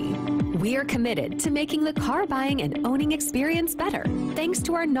SUV. We are committed to making the car buying and owning experience better, thanks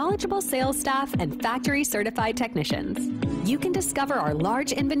to our knowledgeable sales staff and factory certified technicians. You can discover our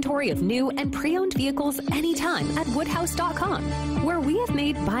large inventory of new and pre-owned vehicles anytime at woodhouse.com, where we have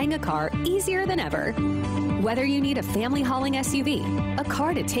made buying a car easier than ever. Whether you need a family hauling SUV, a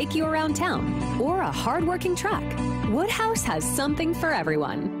car to take you around town, or a hard-working truck, Woodhouse has something for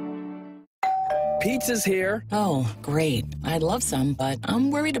everyone. Pizza's here. Oh, great. I'd love some, but I'm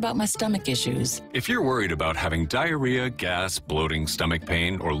worried about my stomach issues. If you're worried about having diarrhea, gas, bloating, stomach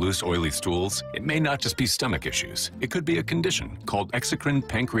pain, or loose, oily stools, it may not just be stomach issues. It could be a condition called exocrine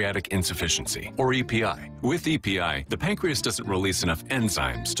pancreatic insufficiency, or EPI. With EPI, the pancreas doesn't release enough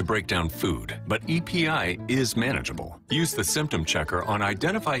enzymes to break down food, but EPI is manageable. Use the symptom checker on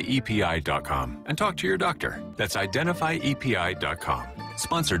identifyepi.com and talk to your doctor. That's identifyepi.com.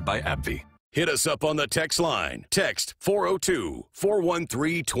 Sponsored by AbbVie. Hit us up on the text line. Text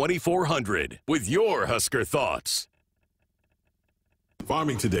 402-413-2400 with your Husker thoughts.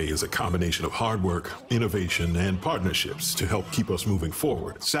 Farming today is a combination of hard work, innovation, and partnerships to help keep us moving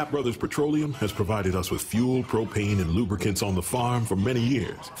forward. Sapp Brothers Petroleum has provided us with fuel, propane, and lubricants on the farm for many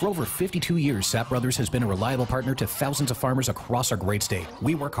years. For over 52 years, Sapp Brothers has been a reliable partner to thousands of farmers across our great state.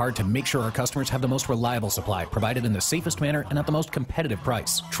 We work hard to make sure our customers have the most reliable supply, provided in the safest manner and at the most competitive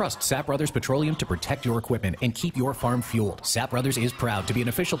price. Trust Sapp Brothers Petroleum to protect your equipment and keep your farm fueled. Sapp Brothers is proud to be an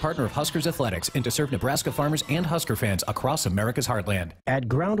official partner of Huskers Athletics and to serve Nebraska farmers and Husker fans across America's heartland. At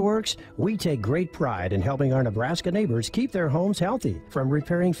Groundworks, we take great pride in helping our Nebraska neighbors keep their homes healthy. From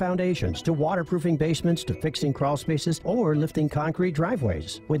repairing foundations to waterproofing basements to fixing crawl spaces or lifting concrete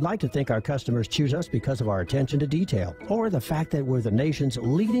driveways. We'd like to think our customers choose us because of our attention to detail or the fact that we're the nation's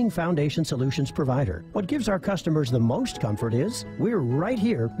leading foundation solutions provider. What gives our customers the most comfort is we're right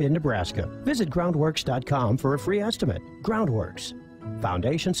here in Nebraska. Visit groundworks.com for a free estimate. Groundworks,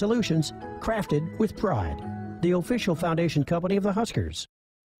 foundation solutions crafted with pride. The official foundation company of the Huskers.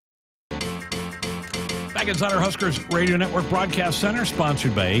 Back inside our Huskers Radio Network Broadcast Center,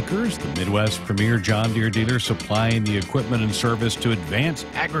 sponsored by Acres, the Midwest's premier John Deere dealer, supplying the equipment and service to advance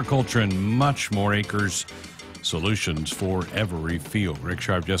agriculture and much more. Acres solutions for every field. Greg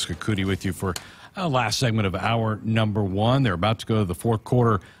Sharpe, Jessica Coody with you for last segment of hour number one. They're about to go to the fourth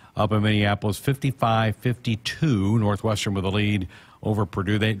quarter up in Minneapolis, 55-52. Northwestern with a lead over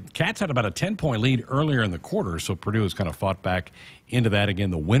Purdue. Cats had about a 10-point lead earlier in the quarter, so Purdue has kind of fought back into that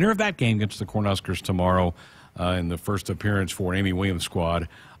again. The winner of that game gets the Cornhuskers tomorrow in the first appearance for Amy Williams' squad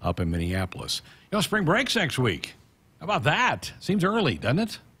up in Minneapolis. You know, spring break's next week. How about that? Seems early, doesn't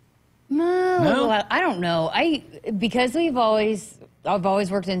it? No, I don't know. Because I've always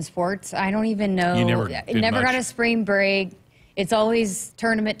worked in sports. I don't even know. You never got a spring break. It's always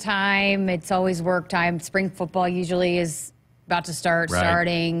tournament time. It's always work time. Spring football usually is about to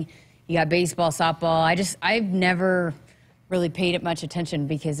starting. You got baseball, softball. I've never really paid it much attention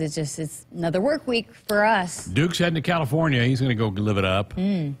because it's another work week for us. Duke's heading to California. He's going to go live it up.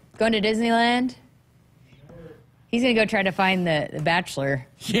 Going to Disneyland. He's going to go try to find the Bachelor.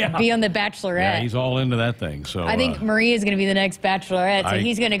 Yeah. Be on the Bachelorette. Yeah, he's all into that thing. So I think Marie is going to be the next Bachelorette, so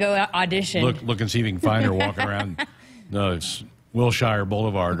he's going to go audition. Look and see if he can find her walking around. No, it's Wilshire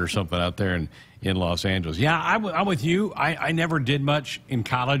Boulevard or something out there in Los Angeles. Yeah, I'm with you. I never did much in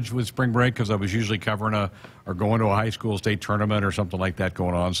college with spring break because I was usually covering or going to a high school state tournament or something like that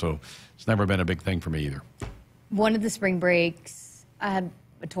going on. So it's never been a big thing for me either. One of the spring breaks, I had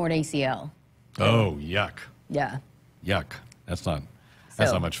a torn ACL. Oh, yuck. Yeah. Yuck. That's not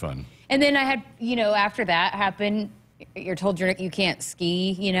much fun. And then I had, after that happened, you're told you can't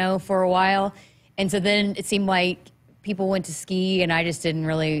ski, for a while. And so then it seemed like people went to ski, and I just didn't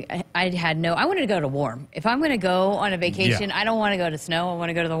really, I wanted to go to warm. If I'm going to go on a vacation, I don't want to go to snow. I want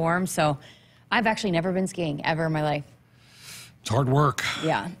to go to the warm. So I've actually never been skiing ever in my life. It's hard work.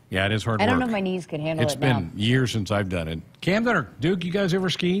 Yeah. Yeah, it is hard work. I don't know if my knees could handle it now. It's been years since I've done it. Camden or Duke, you guys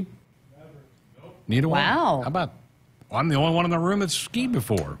ever skied? Never. Nope. Neither one? Wow. How about, I'm the only one in the room that's skied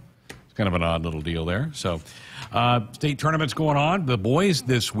before. It's kind of an odd little deal there. So, state tournaments going on. The boys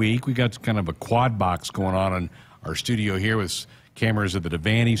this week, we got kind of a quad box going on in our studio here with cameras at the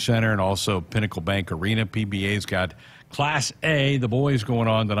Devaney Center and also Pinnacle Bank Arena. PBA's got Class A, the boys going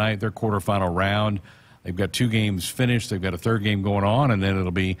on tonight, their quarterfinal round. They've got 2 games finished. They've got a 3rd game going on, and then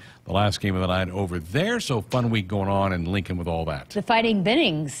it'll be the last game of the night over there. So, fun week going on in Lincoln with all that. The Fighting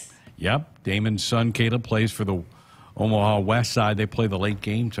Binnings. Yep. Damon's son, Caleb, plays for the Omaha West Side. They play the late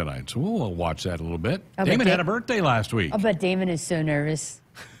game tonight, so we'll watch that a little bit. Damon had a birthday last week. I bet Damon is so nervous.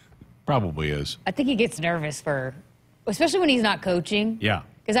 Probably is. I think he gets nervous especially when he's not coaching. Yeah.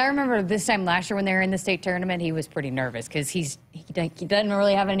 Because I remember this time last year when they were in the state tournament, he was pretty nervous because he doesn't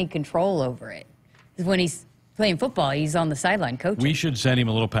really have any control over it. When he's playing football, he's on the sideline coaching. We should send him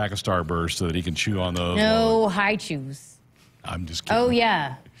a little pack of Starburst so that he can chew on those. No high chews. I'm just kidding. Oh,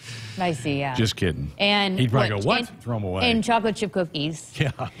 yeah. I see, yeah. Just kidding. And he'd probably go, what? Throw them away. And chocolate chip cookies.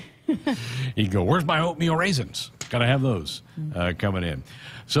 Yeah. He'd go, where's my oatmeal raisins? Got to have those coming in.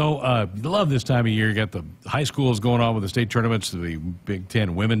 So, love this time of year. You got the high schools going on with the state tournaments, the Big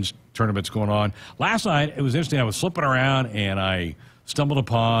Ten women's tournaments going on. Last night, it was interesting. I was slipping around, and I stumbled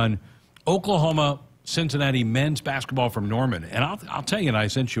upon Oklahoma Cincinnati men's basketball from Norman. And I'll tell you, and I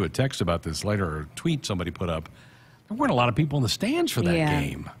sent you a text about this later, or a tweet somebody put up. There weren't a lot of people in the stands for that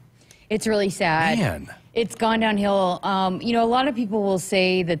game. It's really sad. Man. It's gone downhill. A lot of people will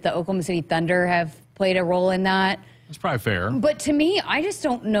say that the Oklahoma City Thunder have played a role in that. That's probably fair. But to me, I just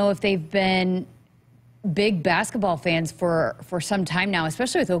don't know if they've been big basketball fans for some time now,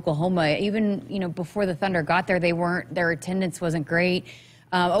 especially with Oklahoma. Even, before the Thunder got there, their attendance wasn't great.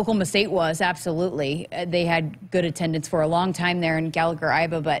 Oklahoma State was, absolutely. They had good attendance for a long time there in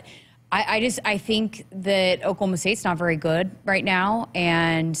Gallagher-Iba, but I think that Oklahoma State's not very good right now,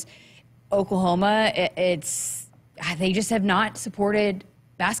 and Oklahoma, they just have not supported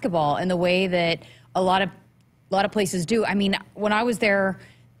basketball in the way that a lot of places do. I mean, when I was there,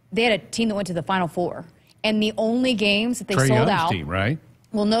 they had a team that went to the Final Four, and the only games that they Trey sold Young's out. Team, right?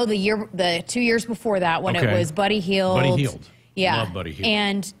 Well, no, the 2 years before that when it was Buddy Hield. Buddy Hield. Yeah. Love Buddy Hield.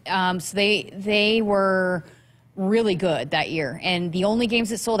 And so they were really good that year. And the only games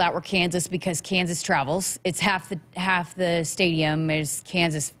that sold out were Kansas because Kansas travels. It's half the stadium is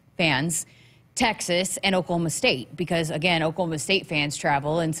Kansas fans. Texas and Oklahoma State because, again, Oklahoma State fans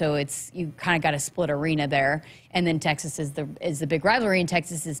travel, and so you kind of got a split arena there. And then Texas is the big rivalry, and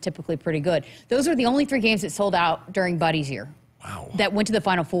Texas is typically pretty good. Those are the only 3 games that sold out during Buddy's year. Wow. That went to the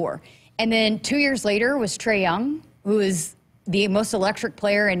Final Four. And then 2 years later was Trae Young, who is the most electric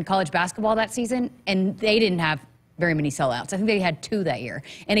player in college basketball that season, and they didn't have very many sellouts. I think they had 2 that year.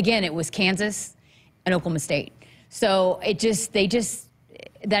 And again, it was Kansas and Oklahoma State. So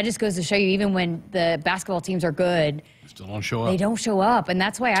that just goes to show you, even when the basketball teams are good, still don't show up. They don't show up. And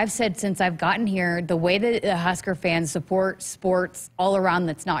that's why I've said since I've gotten here, the way that the Husker fans support sports all around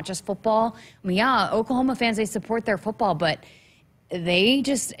that's not just football. I mean, yeah, Oklahoma fans, they support their football, but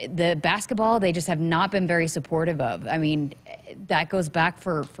the basketball, they just have not been very supportive of. I mean, that goes back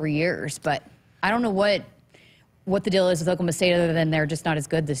for years. But I don't know what the deal is with Oklahoma State other than they're just not as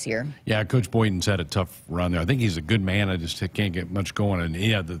good this year. Yeah, Coach Boynton's had a tough run there. I think he's a good man. I just can't get much going. And,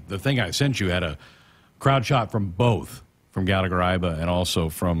 yeah, the thing I sent you had a crowd shot from both, from Gallagher-Iba and also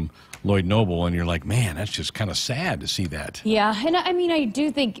from Lloyd Noble, and you're like, man, that's just kind of sad to see that. Yeah, and I mean, I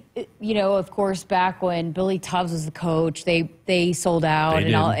do think, of course, back when Billy Tubbs was the coach, they sold out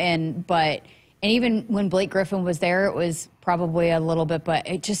and even when Blake Griffin was there, it was probably a little bit, but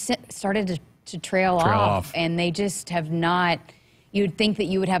it just started to trail off, and they just have not. You'd think that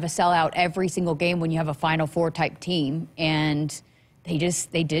you would have a sellout every single game when you have a Final Four type team, and they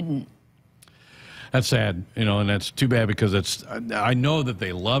didn't. That's sad, and that's too bad because I know that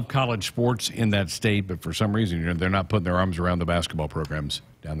they love college sports in that state, but for some reason they're not putting their arms around the basketball programs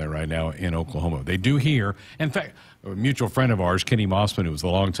down there right now in Oklahoma. They do here. In fact, a mutual friend of ours, Kenny Mossman, who was the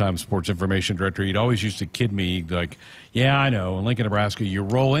longtime sports information director, he'd always used to kid me, like, yeah, I know, in Lincoln, Nebraska, you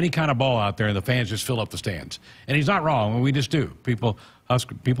roll any kind of ball out there and the fans just fill up the stands. And he's not wrong, and we just do. People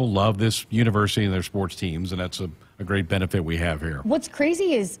love this university and their sports teams, and that's a great benefit we have here. What's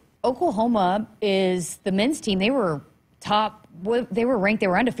crazy is Oklahoma is the men's team. They were ranked. They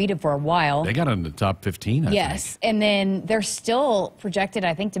were undefeated for a while. They got in the top 15, I think. And then they're still projected,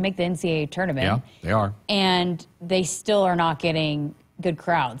 I think, to make the NCAA tournament. Yeah, they are. And they still are not getting good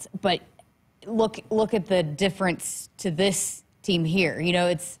crowds. But look at the difference to this team here.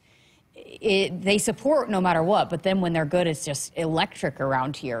 They support no matter what, but then when they're good, it's just electric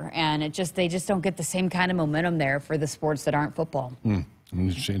around here. And they just don't get the same kind of momentum there for the sports that aren't football.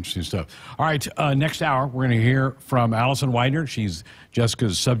 Interesting stuff. All right, next hour, we're going to hear from Allison Weidner. She's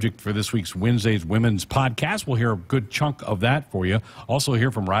Jessica's subject for this week's Wednesday's Women's Podcast. We'll hear a good chunk of that for you. Also hear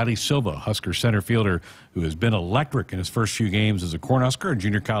from Riley Silva, Husker center fielder, who has been electric in his first few games as a Cornhusker, a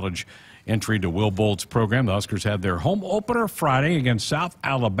junior college entry to Will Bolt's program. The Huskers had their home opener Friday against South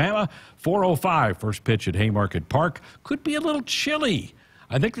Alabama, 4:05. First pitch at Haymarket Park. Could be a little chilly.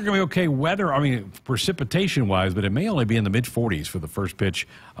 I think they're going to be okay weather, precipitation-wise, but it may only be in the mid-40s for the first pitch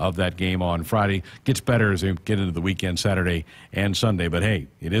of that game on Friday. Gets better as we get into the weekend, Saturday and Sunday. But, hey,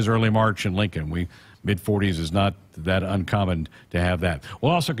 it is early March in Lincoln. Mid-40s is not that uncommon to have that.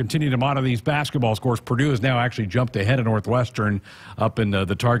 We'll also continue to monitor these basketball scores. Purdue has now actually jumped ahead of Northwestern up in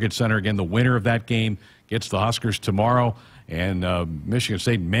the Target Center. Again, the winner of that game gets the Huskers tomorrow. And Michigan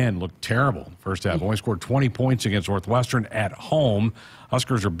State men looked terrible first half. Only scored 20 points against Northwestern at home.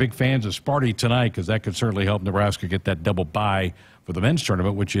 Huskers are big fans of Sparty tonight because that could certainly help Nebraska get that double bye for the men's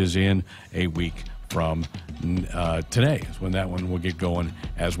tournament, which is in a week from today is when that one will get going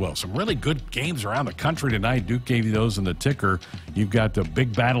as well. Some really good games around the country tonight. Duke gave you those in the ticker. You've got the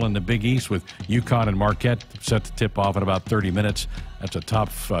big battle in the Big East with UConn and Marquette set to tip off in about 30 minutes. That's a top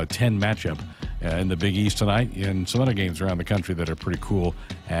 10 matchup in the Big East tonight, and some other games around the country that are pretty cool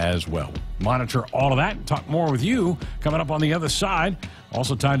as well. Monitor all of that and talk more with you coming up on the other side.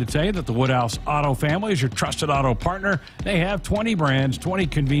 Also time to tell you that the Woodhouse Auto family is your trusted auto partner. They have 20 brands, 20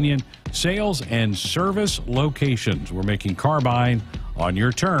 convenient sales and service locations. We're making car buying on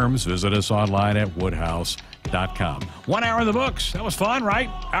your terms. Visit us online at woodhouse.com. 1 hour in the books. That was fun, right?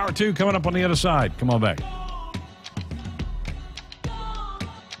 Hour 2 coming up on the other side. Come on back.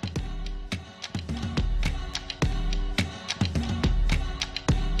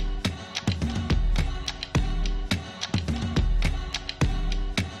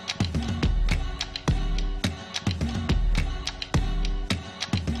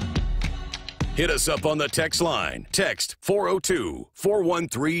 Hit us up on the text line. Text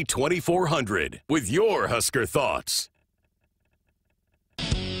 402-413-2400 with your Husker thoughts.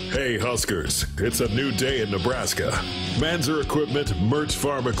 Hey Huskers, it's a new day in Nebraska. Manzer Equipment, Mertz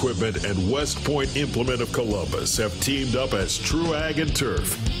Farm Equipment, and West Point Implement of Columbus have teamed up as True Ag and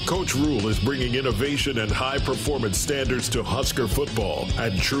Turf. Coach Rule is bringing innovation and high-performance standards to Husker football,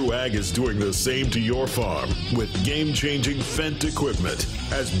 and True Ag is doing the same to your farm with game-changing Fendt equipment.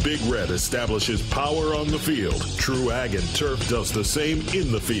 As Big Red establishes power on the field, True Ag and Turf does the same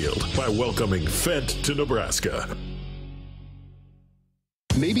in the field by welcoming Fendt to Nebraska.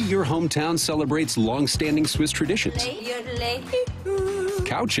 Maybe your hometown celebrates long-standing Swiss traditions.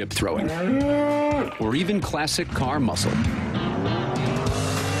 Cow chip throwing. Or even classic car muscle.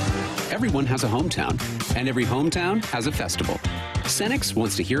 Everyone has a hometown, and every hometown has a festival. Cenex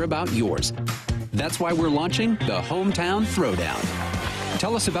wants to hear about yours. That's why we're launching the Hometown Throwdown.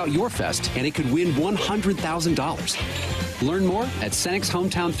 Tell us about your fest, and it could win $100,000. Learn more at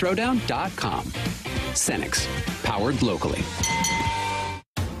CenexHometownThrowdown.com. Cenex, powered locally.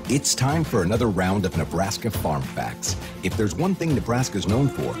 It's time for another round of Nebraska Farm Facts. If there's one thing Nebraska's known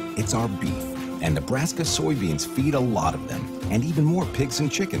for, it's our beef. And Nebraska soybeans feed a lot of them, and even more pigs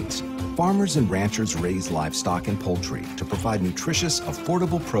and chickens. Farmers and ranchers raise livestock and poultry to provide nutritious,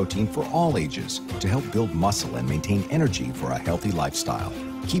 affordable protein for all ages to help build muscle and maintain energy for a healthy lifestyle.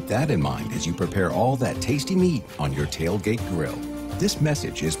 Keep that in mind as you prepare all that tasty meat on your tailgate grill. This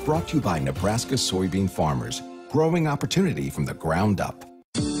message is brought to you by Nebraska soybean farmers, growing opportunity from the ground up.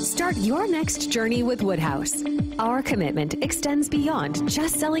 Start your next journey with Woodhouse. Our commitment extends beyond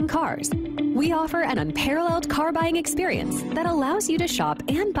just selling cars. We offer an unparalleled car buying experience that allows you to shop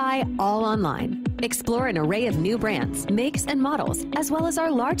and buy all online. Explore an array of new brands, makes, and models, as well as our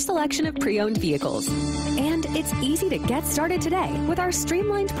large selection of pre-owned vehicles. And it's easy to get started today with our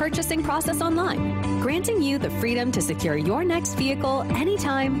streamlined purchasing process online, granting you the freedom to secure your next vehicle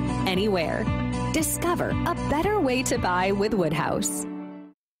anytime, anywhere. Discover a better way to buy with Woodhouse.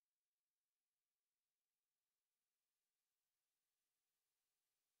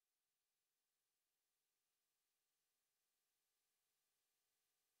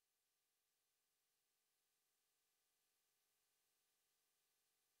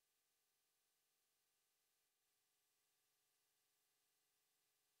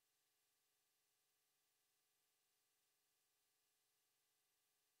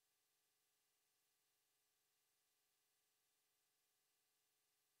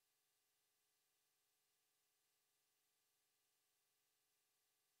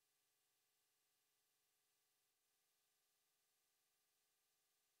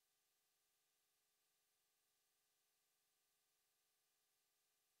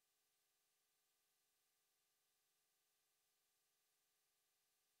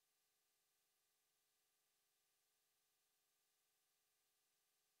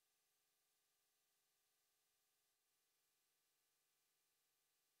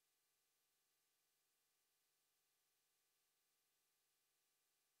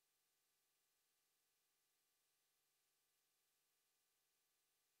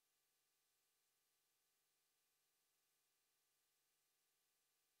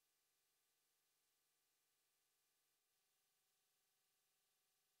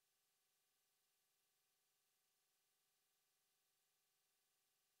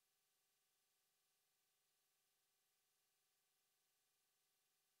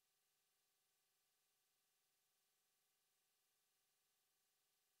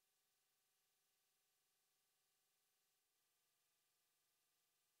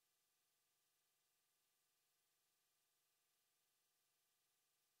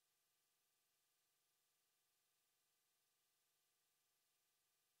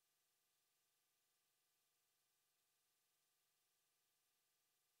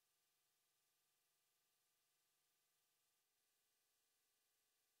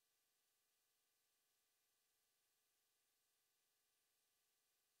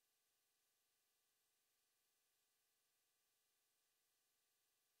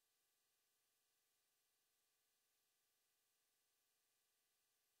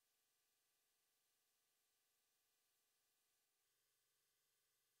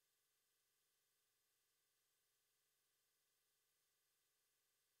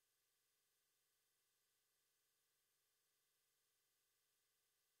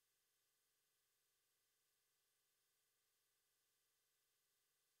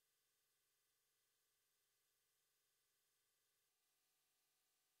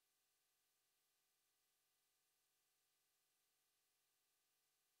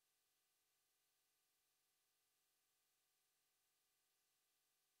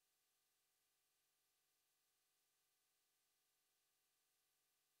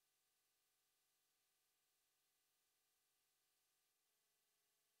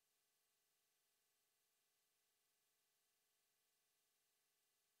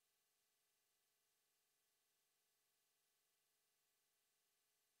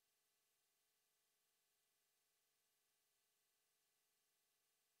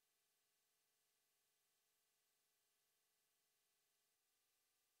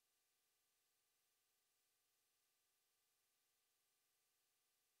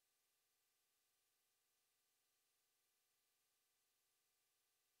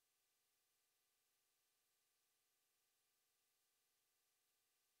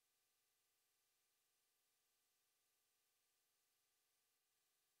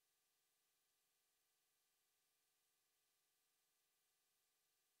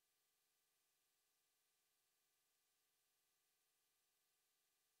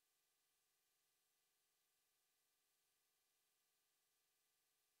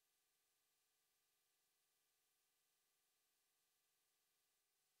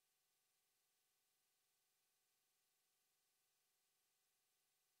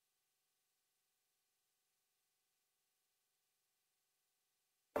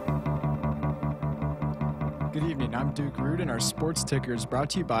 Good evening, I'm Duke Root, and our sports ticker is brought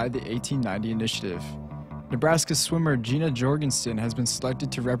to you by the 1890 Initiative. Nebraska swimmer Gina Jorgensen has been selected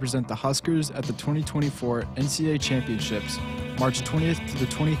to represent the Huskers at the 2024 NCAA Championships, March 20th to the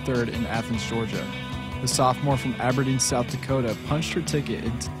 23rd in Athens, Georgia. The sophomore from Aberdeen, South Dakota punched her ticket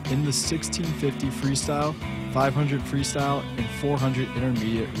in the 1650 freestyle, 500 freestyle, and 400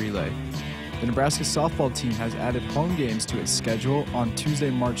 intermediate relay. The Nebraska softball team has added home games to its schedule on Tuesday,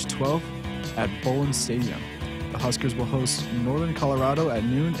 March 12th at Bowling Stadium. The Huskers will host Northern Colorado at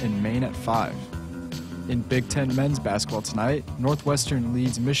noon and Maine at 5. In Big Ten men's basketball tonight, Northwestern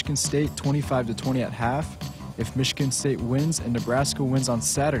leads Michigan State 25-20 at half. If Michigan State wins and Nebraska wins on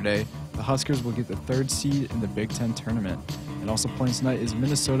Saturday, the Huskers will get the 3rd seed in the Big Ten tournament. And also playing tonight is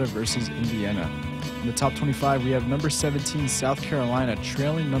Minnesota versus Indiana. In the top 25, we have number 17 South Carolina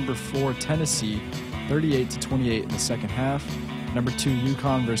trailing number 4 Tennessee 38-28 in the second half. Number 2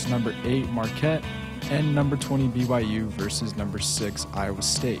 UConn versus number 8 Marquette, and number 20 BYU versus number 6 Iowa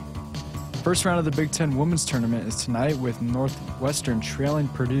State. First round of the Big Ten Women's Tournament is tonight with Northwestern trailing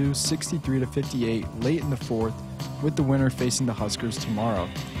Purdue 63-58 late in the 4th, with the winner facing the Huskers tomorrow,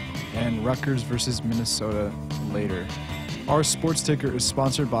 and Rutgers versus Minnesota later. Our sports ticker is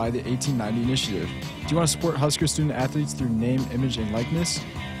sponsored by the 1890 Initiative. Do you want to support Husker student athletes through name, image, and likeness?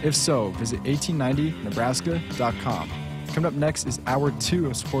 If so, visit 1890nebraska.com. Coming up next is Hour 2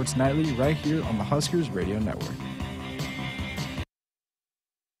 of Sports Nightly right here on the Huskers Radio Network.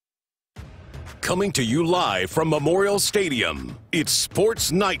 Coming to you live from Memorial Stadium, it's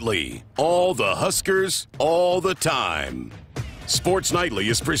Sports Nightly. All the Huskers, all the time. Sports Nightly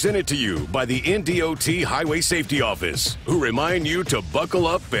is presented to you by the NDOT Highway Safety Office, who remind you to buckle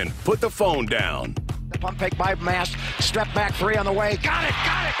up and put the phone down. The pump fake by Mass, step back 3 on the way. Got it!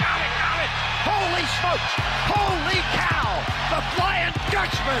 Holy smokes! Holy cow! The Flying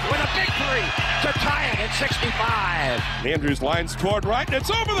Dutchman with a big 3 to tie it at 65. Andrews lines toward right, and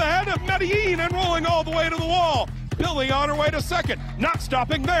it's over the head of Medellin and rolling all the way to the wall. Billy on her way to second, not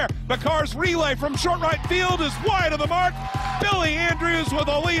stopping there. The car's relay from short right field is wide of the mark. Billy Andrews with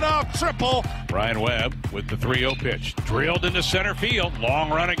a leadoff triple. Ryan Webb with the 3-0 pitch. Drilled into center field.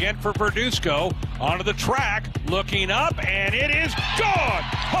 Long run again for Verduzco. Onto the track. Looking up, and it is gone.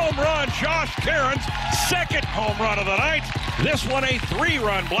 Home run, Josh Caron's second home run of the night. This one a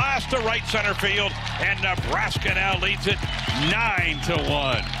 3-run blast to right center field, and Nebraska now leads it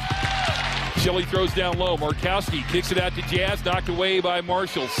 9-1. Shelley throws down low. Markowski kicks it out to Jazz, knocked away by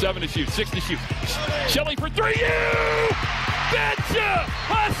Marshall. 7 to shoot, 6 to shoot. Shelley for 3. You betcha!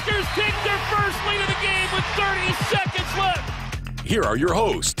 Huskers take their first lead of the game with 30 seconds left. Here are your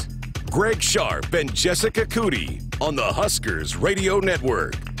hosts, Greg Sharpe and Jessica Coody on the Huskers Radio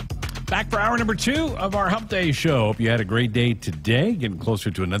Network. Back for hour number 2 of our Hump Day show. Hope you had a great day today, getting closer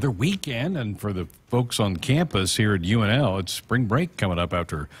to another weekend. And for the folks on campus here at UNL, it's spring break coming up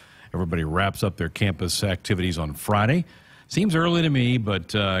after everybody wraps up their campus activities on Friday. Seems early to me,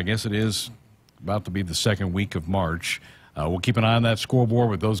 but I guess it is about to be the second week of March. We'll keep an eye on that scoreboard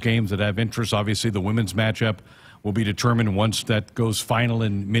with those games that have interest. Obviously, the women's matchup will be determined once that goes final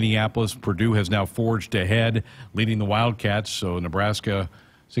in Minneapolis. Purdue has now forged ahead, leading the Wildcats. So Nebraska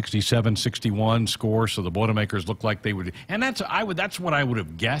 67-61 score. So the Boilermakers look like they would. And that's what I would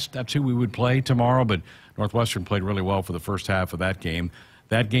have guessed. That's who we would play tomorrow. But Northwestern played really well for the first half of that game.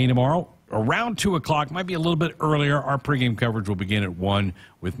 That game tomorrow, around 2 o'clock, might be a little bit earlier. Our pregame coverage will begin at 1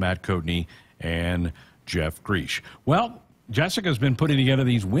 with Matt Coatney and Jeff Griesch. Well, Jessica's been putting together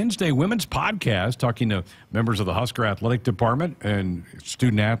these Wednesday women's podcasts, talking to members of the Husker Athletic Department and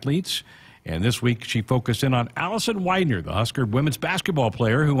student athletes. And this week, she focused in on Allison Weidner, the Husker women's basketball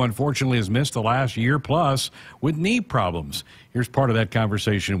player who unfortunately has missed the last year plus with knee problems. Here's part of that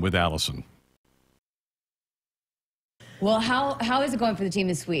conversation with Allison. Well, how is it going for the team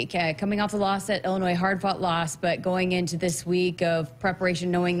this week? Coming off the loss at Illinois, hard-fought loss, but going into this week of preparation,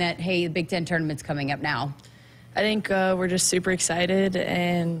 knowing that, hey, the Big Ten tournament's coming up now. I think we're just super excited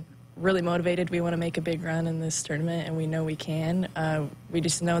and really motivated. We want to make a big run in this tournament, and we know we can. We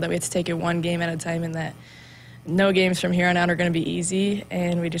just know that we have to take it one game at a time, and that no games from here on out are going to be easy,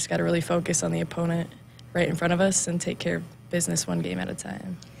 and we just got to really focus on the opponent right in front of us and take care of business one game at a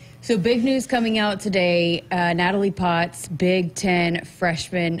time. So big news coming out today, Natalie Potts, Big Ten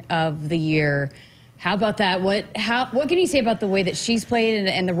Freshman of the Year. How about that? What can you say about the way that she's played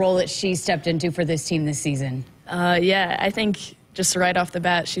and the role that she stepped into for this team this season? Yeah, I think just right off the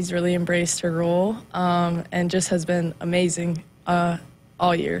bat, she's really embraced her role and just has been amazing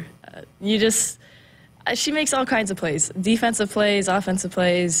all year. She makes all kinds of plays, defensive plays, offensive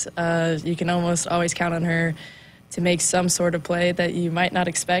plays. You can almost always count on her to make some sort of play that you might not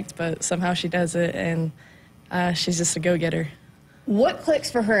expect, but somehow she does it. And she's just a go-getter. What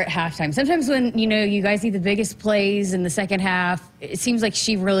clicks for her at halftime? Sometimes when, you guys need the biggest plays in the second half, it seems like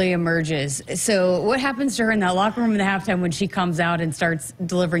she really emerges. So what happens to her in that locker room in the halftime when she comes out and starts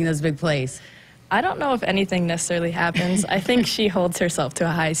delivering those big plays? I don't know if anything necessarily happens. I think she holds herself to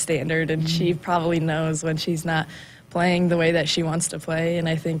a high standard, and she probably knows when she's not playing the way that she wants to play, and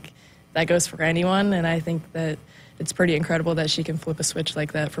I think that goes for anyone, and I think that it's pretty incredible that she can flip a switch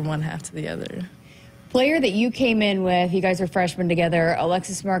like that from one half to the other. Player that you came in with, you guys were freshmen together,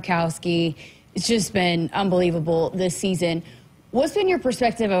 Alexis Markowski. It's just been unbelievable this season. What's been your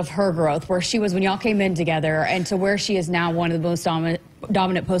perspective of her growth, where she was when y'all came in together, and to where she is now, one of the most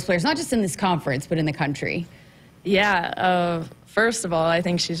dominant post players, not just in this conference, but in the country? Yeah, first of all, I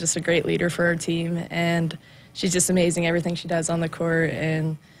think she's just a great leader for her team, and she's just amazing, everything she does on the court,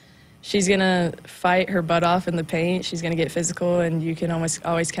 and she's going to fight her butt off in the paint. She's going to get physical, and you can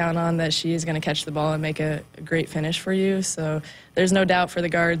always count on that she is going to catch the ball and make a great finish for you. So there's no doubt for the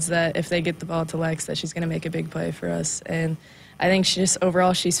guards that if they get the ball to Lex, that she's going to make a big play for us. And I think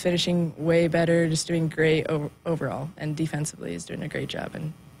overall she's finishing way better, just doing great overall, and defensively is doing a great job,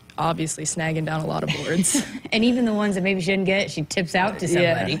 and obviously snagging down a lot of boards. And even the ones that maybe she didn't get, she tips out to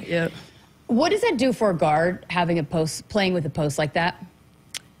somebody. Yeah, yep. What does that do for a guard, having a post, playing with a post like that?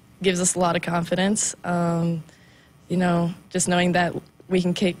 Gives us a lot of confidence. Just knowing that we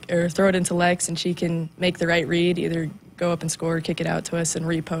can kick or throw it into Lex and she can make the right read, either go up and score, kick it out to us and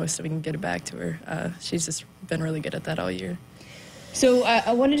repost so we can get it back to her. She's just been really good at that all year. So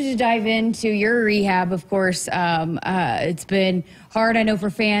I wanted to dive into your rehab, of course. It's been hard, I know, for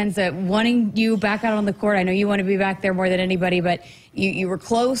fans wanting you back out on the court. I know you want to be back there more than anybody, but you were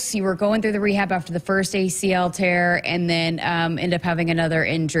close. You were going through the rehab after the first ACL tear and then end up having another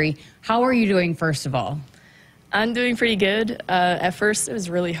injury. How are you doing, first of all? I'm doing pretty good. At first, it was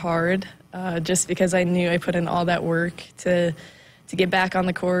really hard just because I knew I put in all that work to get back on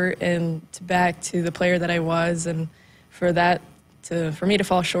the court and back to the player that I was. And for me to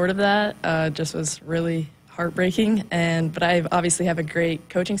fall short of that just was really heartbreaking. But I obviously have a great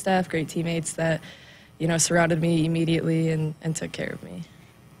coaching staff, great teammates that surrounded me immediately and took care of me.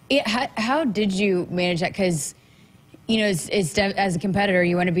 How did you manage that? Because as a competitor,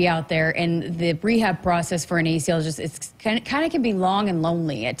 you want to be out there, and the rehab process for an ACL it's kind of can be long and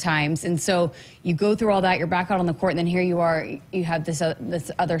lonely at times. And so you go through all that, you're back out on the court, and then here you are, you have this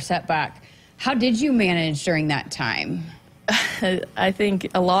other setback. How did you manage during that time? I think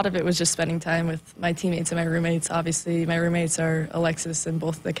a lot of it was just spending time with my teammates and my roommates. Obviously, my roommates are Alexis and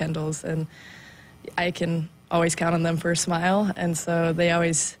both the Kendalls, and I can always count on them for a smile, and so they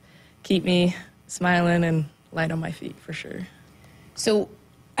always keep me smiling and light on my feet for sure. So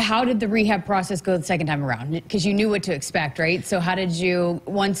how did the rehab process go the second time around? Because you knew what to expect, right? So how did you,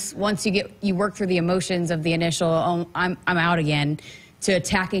 once you work through the emotions of the initial, oh, I'm out again, to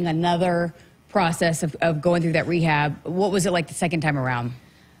attacking another process of going through that rehab, what was it like the second time around?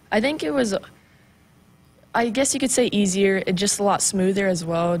 I think it was, I guess you could say easier, just a lot smoother as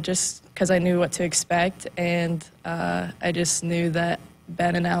well, just because I knew what to expect, and I just knew that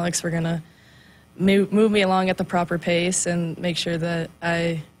Ben and Alex were going to move me along at the proper pace and make sure that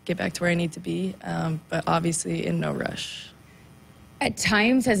I get back to where I need to be, but obviously in no rush. At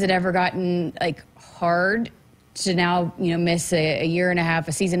times, has it ever gotten hard to now miss a year and a half,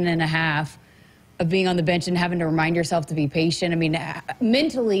 a season and a half of being on the bench and having to remind yourself to be patient? I mean,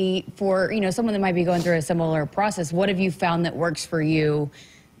 mentally, for someone that might be going through a similar process, what have you found that works for you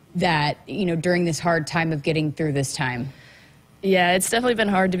that during this hard time of getting through this time? Yeah, it's definitely been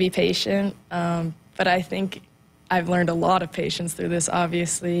hard to be patient, but I think I've learned a lot of patience through this,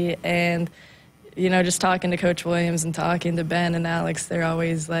 obviously, and just talking to Coach Williams and talking to Ben and Alex, they're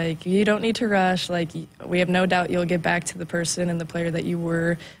always like, you don't need to rush. We have no doubt you'll get back to the person and the player that you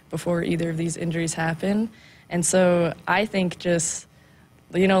were before either of these injuries happen. And so I think just,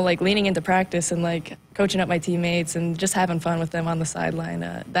 leaning into practice and coaching up my teammates and just having fun with them on the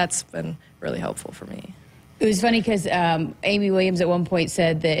sideline, that's been really helpful for me. It was funny because Amy Williams at one point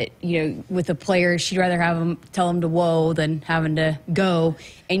said that, with the players, she'd rather have them tell them to whoa than having to go.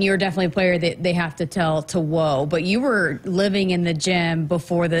 And you're definitely a player that they have to tell to whoa. But you were living in the gym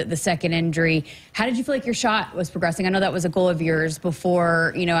before the second injury. How did you feel like your shot was progressing? I know that was a goal of yours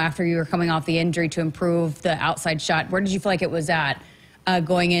before, after you were coming off the injury, to improve the outside shot. Where did you feel like it was at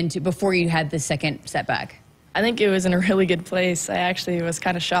going into before you had the second setback? I think it was in a really good place. I actually was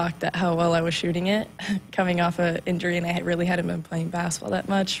kind of shocked at how well I was shooting it coming off an injury, and I really hadn't been playing basketball that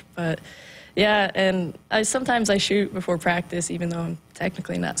much. But yeah, and sometimes I shoot before practice, even though I'm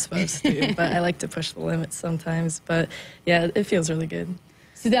technically not supposed to, but I like to push the limits sometimes. But yeah, it feels really good.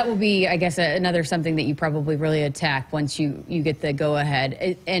 So that will be, I guess, another something that you probably really attack once you get the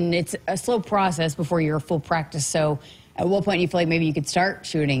go-ahead. And it's a slow process before you're full practice. So at what point do you feel like maybe you could start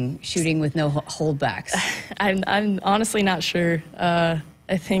shooting with no holdbacks? I'm honestly not sure. I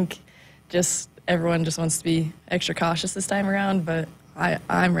think everyone just wants to be extra cautious this time around, but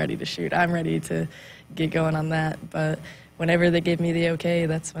I'm ready to shoot. I'm ready to get going on that. But whenever they give me the okay,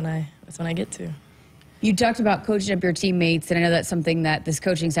 that's when I get to. You talked about coaching up your teammates, and I know that's something that this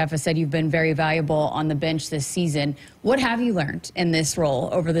coaching staff has said you've been very valuable on the bench this season. What have you learned in this role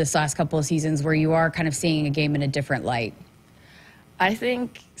over this last couple of seasons where you are kind of seeing a game in a different light? I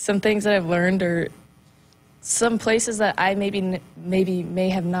think some things that I've learned are some places that I may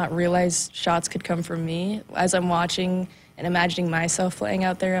have not realized shots could come from me. As I'm watching and imagining myself playing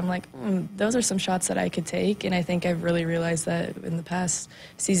out there, I'm like, those are some shots that I could take, and I think I've really realized that in the past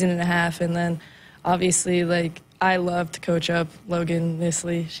season and a half. And then obviously, I love to coach up Logan,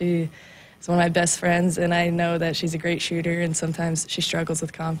 Nissley. She is one of my best friends, and I know that she's a great shooter, and sometimes she struggles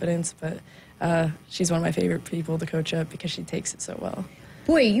with confidence, but she's one of my favorite people to coach up because she takes it so well.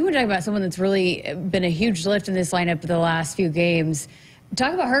 Boy, you would talk about someone that's really been a huge lift in this lineup the last few games.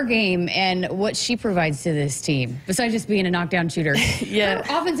 Talk about her game and what she provides to this team, besides just being a knockdown shooter. Yeah.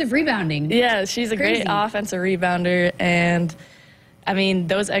 Her offensive rebounding. Yeah, she's a great offensive rebounder, and I mean,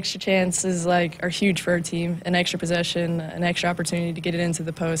 those extra chances are huge for our team. An extra possession, an extra opportunity to get it into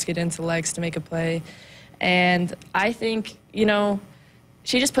the post, get into the legs to make a play. And I think,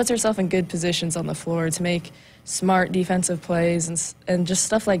 she just puts herself in good positions on the floor to make smart defensive plays and just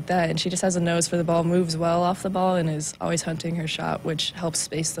stuff like that. And she just has a nose for the ball, moves well off the ball, and is always hunting her shot, which helps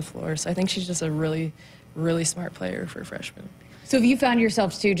space the floor. So I think she's just a really, really smart player for a freshman. So have you found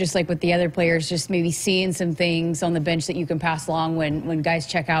yourselves, too, just like with the other players, just maybe seeing some things on the bench that you can pass along when guys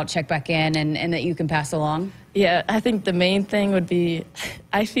check out, check back in, and that you can pass along? Yeah, I think the main thing would be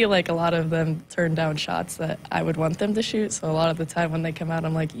I feel like a lot of them turn down shots that I would want them to shoot. So a lot of the time when they come out,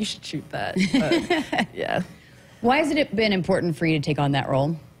 I'm like, you should shoot that. But, yeah. Why has it been important for you to take on that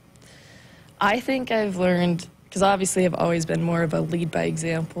role? I think I've learned, because obviously I've always been more of a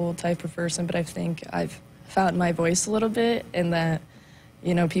lead-by-example type of person, but I think I've found my voice a little bit, and that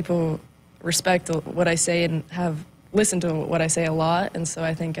people respect what I say and have listened to what I say a lot, and so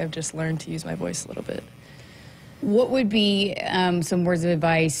I think I've just learned to use my voice a little bit. What would be some words of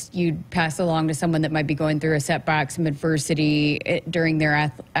advice you'd pass along to someone that might be going through a setback, some adversity during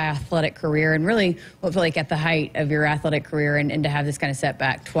their athletic career, and really what feel like at the height of your athletic career, and to have this kind of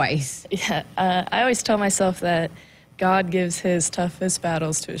setback twice? Yeah, I always tell myself that God gives his toughest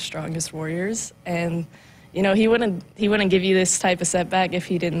battles to his strongest warriors, and he wouldn't give you this type of setback if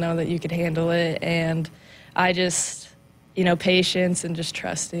he didn't know that you could handle it. And I just, patience and just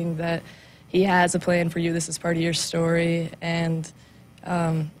trusting that he has a plan for you. This is part of your story. And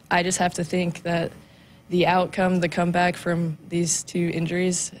I just have to think that the outcome, the comeback from these two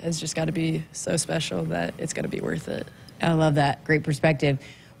injuries has just got to be so special that it's going to be worth it. I love that. Great perspective.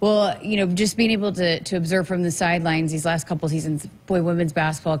 Well, just being able to observe from the sidelines these last couple of seasons, boy, women's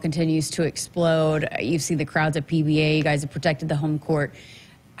basketball continues to explode. You've seen the crowds at PBA. You guys have protected the home court.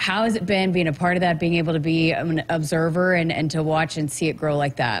 How has it been being a part of that, being able to be an observer and to watch and see it grow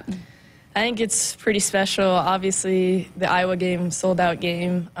like that? I think it's pretty special. Obviously, the Iowa game, sold-out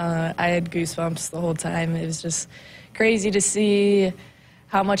game, I had goosebumps the whole time. It was just crazy to see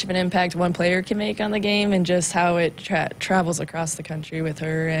how much of an impact one player can make on the game, and just how it travels across the country with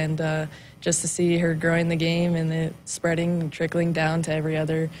her, and just to see her growing the game and it spreading and trickling down to every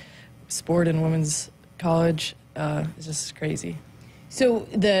other sport in women's college is just crazy. So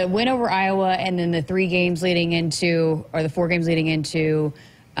the win over Iowa, and then the 4 games leading into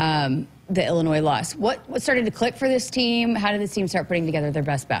the Illinois loss. What started to click for this team? How did this team start putting together their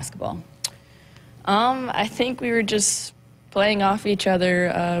best basketball? I think we were just playing off each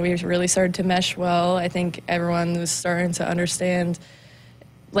other. We really started to mesh well. I think everyone was starting to understand,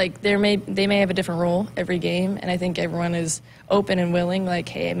 they may have a different role every game, and I think everyone is open and willing,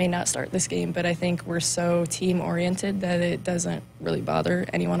 hey, I may not start this game, but I think we're so team-oriented that it doesn't really bother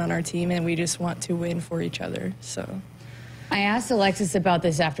anyone on our team, and we just want to win for each other. So I asked Alexis about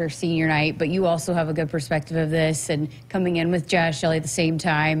this after senior night, but you also have a good perspective of this, and coming in with Jazz Shelley at the same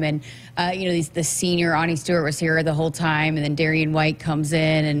time, and the senior Ani Stewart was here the whole time, and then Darian White comes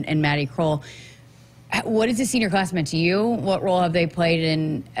in, and Maddie Kroll. What has the senior class meant to you? What role have they played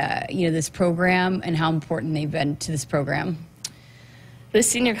in this program, and how important they've been to this program? This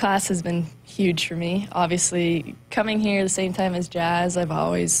senior class has been huge for me. Obviously, coming here at the same time as Jazz, I've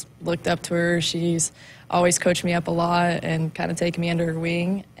always looked up to her. She's always coached me up a lot and kind of taken me under her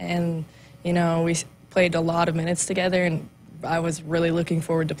wing. And, we played a lot of minutes together and I was really looking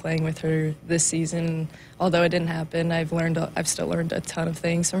forward to playing with her this season. Although it didn't happen, I've still learned a ton of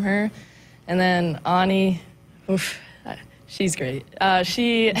things from her. And then Ani, she's great.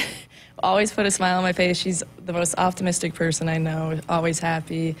 She always put a smile on my face. She's the most optimistic person I know, always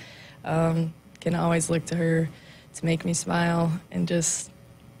happy. Can always look to her to make me smile and just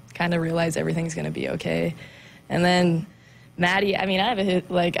kind of realize everything's going to be okay. And then Maddie, I mean,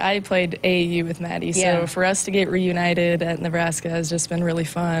 I played AAU with Maddie, so for us to get reunited at Nebraska has just been really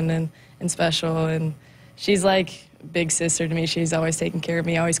fun and special. And she's like big sister to me. She's always taking care of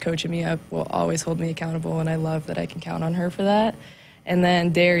me, always coaching me up, will always hold me accountable, and I love that I can count on her for that. And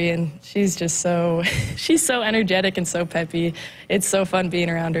then Darian, she's just she's so energetic and so peppy. It's so fun being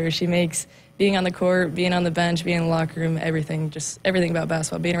around her. She makes being on the court, being on the bench, being in the locker room, everything about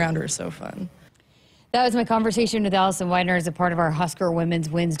basketball, being around her is so fun. That was my conversation with Allison Weidner as a part of our Husker Women's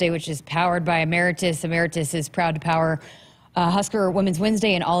Wednesday, which is powered by Emeritus. Emeritus is proud to power Husker Women's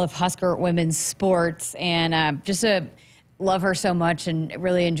Wednesday and all of Husker Women's sports. And just love her so much and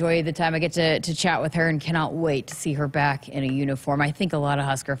really enjoy the time I get to chat with her, and cannot wait to see her back in a uniform. I think a lot of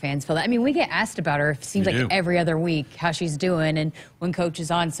Husker fans feel that. I mean, we get asked about her, it seems like every other week, how she's doing and when Coach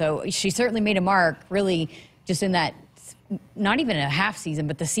is on. So she certainly made a mark, really, just in that, not even a half season,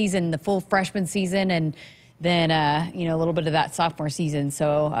 but the full freshman season, and then, a little bit of that sophomore season.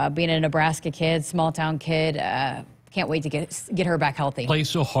 So being a Nebraska kid, small town kid, can't wait to get her back healthy. Plays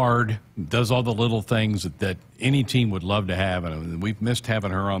so hard, does all the little things that any team would love to have, and we've missed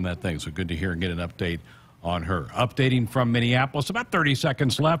having her on that thing, so good to hear and get an update on her. Updating from Minneapolis, about 30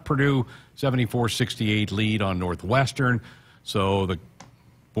 seconds left. Purdue 74-68 lead on Northwestern, so the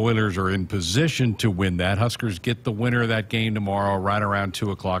Boilers are in position to win that. Huskers get the winner of that game tomorrow right around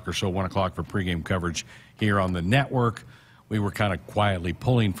 2 o'clock or so, 1 o'clock for pregame coverage here on the network. We were kind of quietly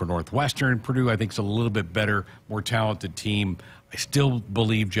pulling for Northwestern. Purdue, I think, is a little bit better, more talented team. I still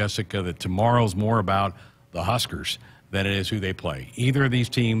believe, Jessica, that tomorrow's more about the Huskers than it is who they play. Either of these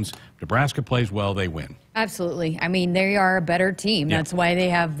teams, Nebraska plays well, they win. Absolutely. I mean, they are a better team. Yeah. That's why they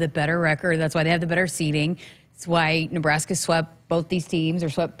have the better record. That's why they have the better seeding. That's why Nebraska swept both these teams, or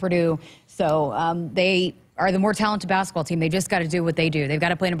swept Purdue. So they are the more talented basketball team. They just got to do what they do. They've got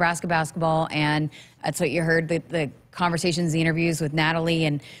to play Nebraska basketball, and that's what you heard, the conversations, the interviews with Natalie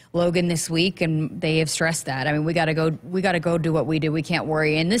and Logan this week, and they have stressed that. I mean, we got to go do what we do. We can't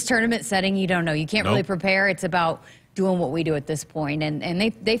worry. In this tournament setting, you don't know. You can't really prepare. It's about doing what we do at this point.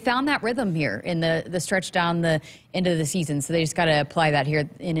 And they found that rhythm here in the stretch down the end of the season. So they just got to apply that here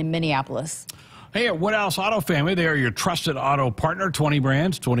in Minneapolis. Hey, at Woodhouse Auto Family, they are your trusted auto partner. 20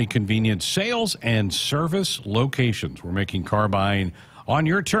 brands, 20 convenience sales and service locations. We're making car buying on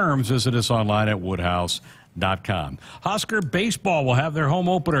your terms. Visit us online at woodhouse.com. Husker baseball will have their home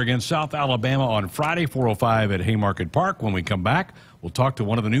opener against South Alabama on Friday, 4:05 at Haymarket Park. When we come back, we'll talk to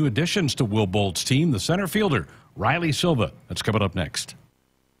one of the new additions to Will Bolt's team, the center fielder, Riley Silva. That's coming up next.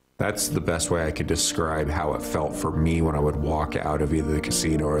 That's the best way I could describe how it felt for me when I would walk out of either the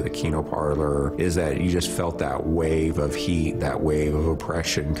casino or the Keno parlor, is that you just felt that wave of heat, that wave of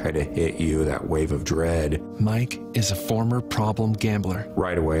oppression kind of hit you, that wave of dread. Mike is a former problem gambler.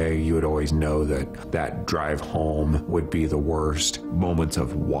 Right away, you would always know that that drive home would be the worst moments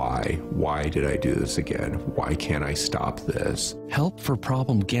of why. Why did I do this again? Why can't I stop this? Help for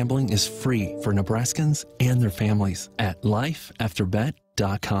problem gambling is free for Nebraskans and their families at lifeafterbet.com.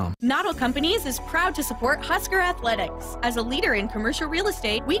 Noddle Companies is proud to support Husker Athletics. As a leader in commercial real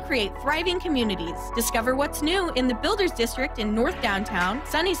estate, we create thriving communities. Discover what's new in the Builders District in North Downtown,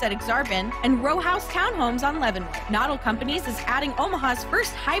 Sunny's at Exarban, and Row House Townhomes on Leavenworth. Noddle Companies is adding Omaha's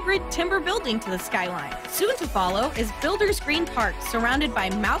first hybrid timber building to the skyline. Soon to follow is Builders Green Park, surrounded by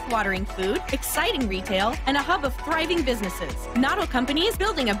mouth-watering food, exciting retail, and a hub of thriving businesses. Noddle Companies,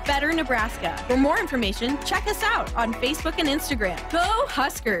 building a better Nebraska. For more information, check us out on Facebook and Instagram. Go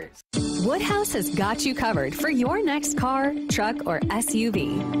Huskers! Woodhouse has got you covered for your next car, truck, or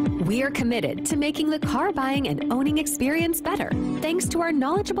SUV. We are committed to making the car buying and owning experience better, thanks to our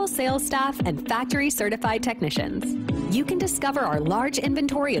knowledgeable sales staff and factory certified technicians. You can discover our large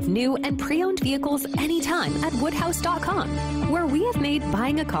inventory of new and pre-owned vehicles anytime at woodhouse.com, where we have made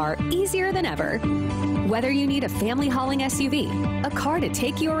buying a car easier than ever. Whether you need a family hauling SUV, a car to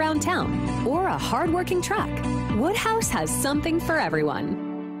take you around town, or a hard-working truck, Woodhouse has something for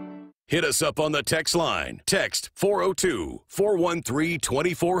everyone. Hit us up on the text line. Text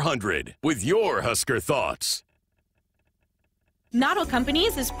 402-413-2400 with your Husker thoughts. Noddle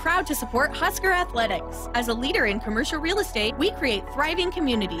Companies is proud to support Husker Athletics. As a leader in commercial real estate, we create thriving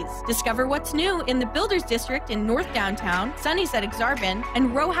communities. Discover what's new in the Builders District in North Downtown, Sunnyside Exarban,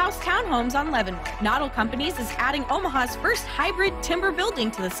 and row house townhomes on Leavenworth. Noddle Companies is adding Omaha's first hybrid timber building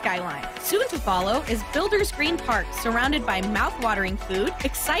to the skyline. Soon to follow is Builders Green Park, surrounded by mouth-watering food,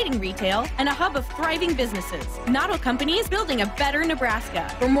 exciting retail, and a hub of thriving businesses. Noddle Companies, building a better Nebraska.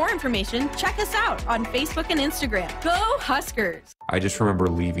 For more information, check us out on Facebook and Instagram. Go Huskers! I just remember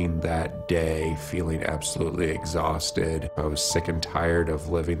leaving that day feeling absolutely exhausted. I was sick and tired of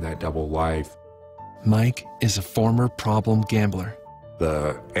living that double life. Mike is a former problem gambler.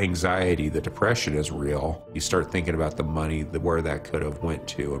 The anxiety, the depression is real. You start thinking about the money, where that could have went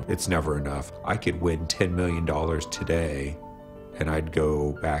to. It's never enough. I could win $10 million today, and I'd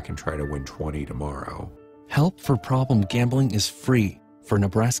go back and try to win 20 tomorrow. Help for problem gambling is free for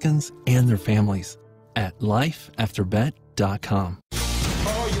Nebraskans and their families at lifeafterbet.com.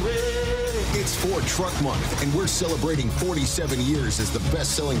 It's Ford Truck Month, and we're celebrating 47 years as the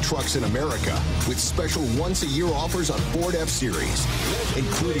best-selling trucks in America with special once-a-year offers on Ford F-Series,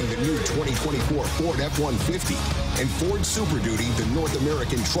 including the new 2024 Ford F-150 and Ford Super Duty, the North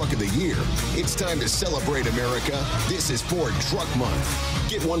American Truck of the Year. It's time to celebrate, America. This is Ford Truck Month.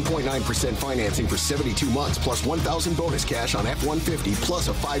 Get 1.9% financing for 72 months plus $1,000 bonus cash on F-150 plus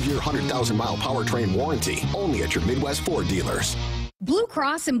a 5-year, 100,000-mile powertrain warranty. Only at your Midwest Ford dealers. Blue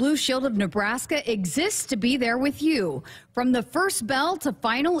Cross and Blue Shield of Nebraska exists to be there with you. From the first bell to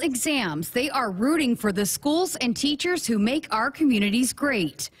final exams, they are rooting for the schools and teachers who make our communities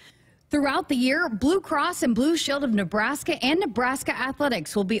great. Throughout the year, Blue Cross and Blue Shield of Nebraska and Nebraska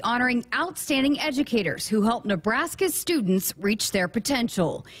Athletics will be honoring outstanding educators who help Nebraska's students reach their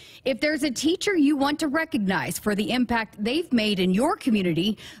potential. If there's a teacher you want to recognize for the impact they've made in your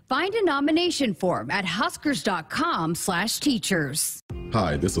community, find a nomination form at huskers.com/teachers.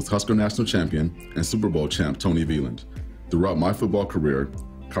 Hi, this is Husker National Champion and Super Bowl champ Tony Veland. Throughout my football career,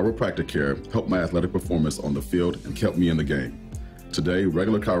 chiropractic care helped my athletic performance on the field and kept me in the game. Today,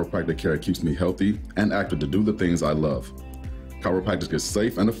 regular chiropractic care keeps me healthy and active to do the things I love. Chiropractic is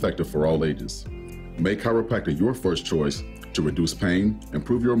safe and effective for all ages. Make chiropractic your first choice to reduce pain,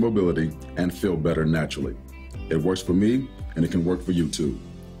 improve your mobility, and feel better naturally. It works for me, and it can work for you too.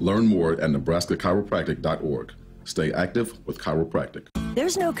 Learn more at nebraska-chiropractic.org. Stay active with chiropractic.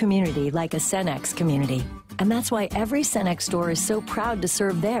 There's no community like a Cenex community, and that's why every Cenex store is so proud to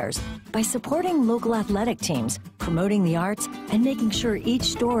serve theirs by supporting local athletic teams, promoting the arts, and making sure each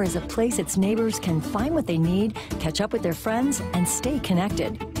store is a place its neighbors can find what they need, catch up with their friends, and stay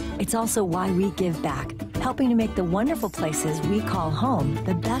connected. It's also why we give back, helping to make the wonderful places we call home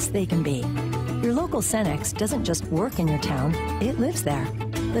the best they can be. Your local Cenex doesn't just work in your town, it lives there.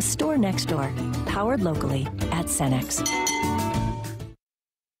 The store next door, powered locally at Cenex.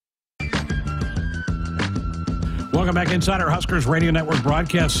 Welcome back inside our Huskers Radio Network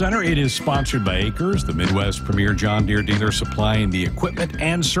Broadcast Center. It is sponsored by Acres, the Midwest premier John Deere dealer supplying the equipment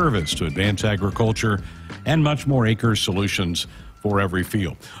and service to advance agriculture and much more. Acres solutions for every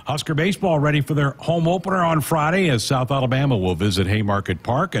field. Husker baseball ready for their home opener on Friday as South Alabama will visit Haymarket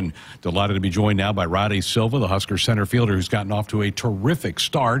Park, and delighted to be joined now by Roddy Silva, the Husker center fielder who's gotten off to a terrific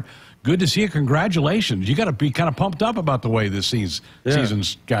start. Good to see you. Congratulations. You got to be kind of pumped up about the way this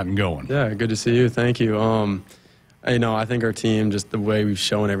season's gotten going. Yeah, good to see you. Thank you. I think our team, just the way we've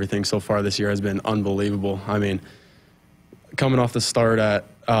shown everything so far this year has been unbelievable. I mean, coming off the start at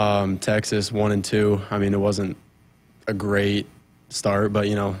Texas 1-2, I mean, it wasn't a great start, but,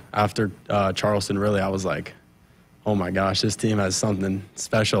 after Charleston, really, I was like, oh my gosh, this team has something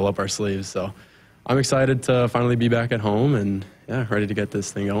special up our sleeves. So I'm excited to finally be back at home and, ready to get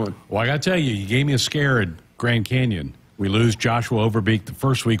this thing going. Well, I got to tell you, you gave me a scare at Grand Canyon. We lose Joshua Overbeek the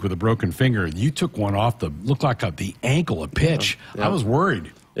first week with a broken finger. You took one off looked like the ankle, a pitch. Yeah. I was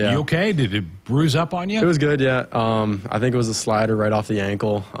worried. Yeah. You okay? Did it bruise up on you? It was good, yeah. I think it was a slider right off the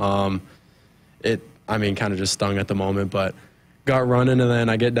ankle. Kind of just stung at the moment, but got running, and then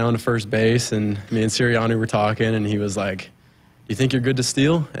I get down to first base, and me and Sirianni were talking, and he was like, you think you're good to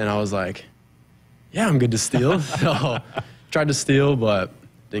steal? And I was like, yeah, I'm good to steal. So tried to steal, but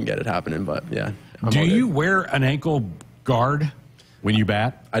didn't get it happening, but yeah. Do you wear an ankle guard when you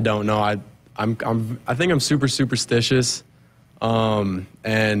bat? I don't know. I think I'm super superstitious,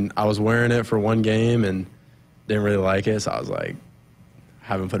 and I was wearing it for one game and didn't really like it, so I was like,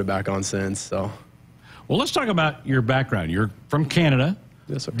 haven't put it back on since. So, well, let's talk about your background. You're from Canada.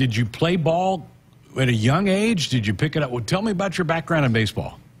 Yes, sir. Did you play ball at a young age? Did you pick it up? Well, tell me about your background in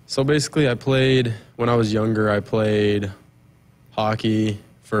baseball. So basically, when I was younger, I played hockey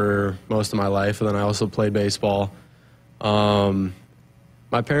for most of my life, and then I also played baseball.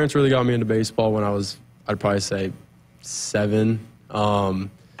 My parents really got me into baseball when I was, I'd probably say 7.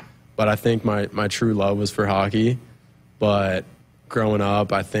 But I think my true love was for hockey. But growing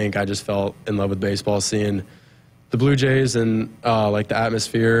up, I think I just fell in love with baseball, seeing the Blue Jays and like the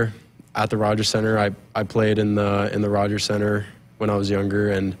atmosphere at the Rogers Center. I played in the Rogers Center when I was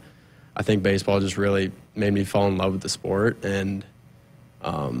younger, and I think baseball just really made me fall in love with the sport, and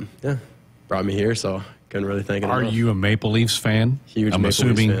yeah, brought me here. So couldn't really think of it. Are you a Maple Leafs fan? Huge I'm Maple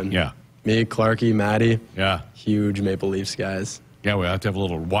assuming, Leafs fan. Yeah. Me, Clarky, Maddie. Yeah. Huge Maple Leafs guys. Yeah, we'll have to have a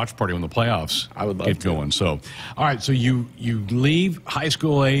little watch party when the playoffs get going. So, all right, so you leave high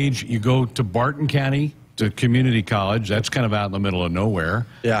school age, you go to Barton County to community college. That's kind of out in the middle of nowhere.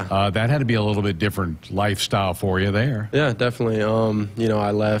 Yeah. That had to be a little bit different lifestyle for you there. Yeah, definitely. You know, I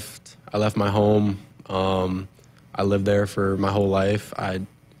left my home. I lived there for my whole life. I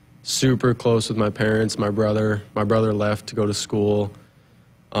super close with my parents. My brother left to go to school.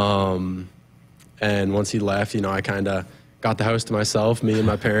 And once he left, you know, I kind of got the house to myself, me and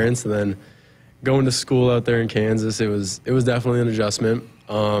my parents, and then going to school out there in Kansas, it was definitely an adjustment.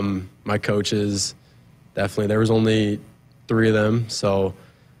 My coaches, definitely, there was only 3 of them, so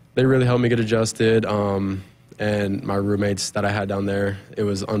they really helped me get adjusted. And my roommates that I had down there, it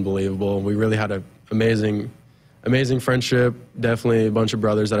was unbelievable. We really had an amazing friendship. Definitely a bunch of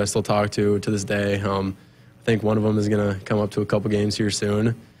brothers that I still talk to this day. I think one of them is gonna come up to a couple games here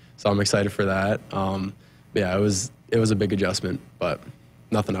soon, so I'm excited for that. Yeah, it was a big adjustment, but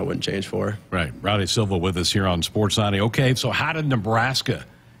nothing I wouldn't change for. Right. Rowdy Silva with us here on Sports Sunday. Okay, so how did Nebraska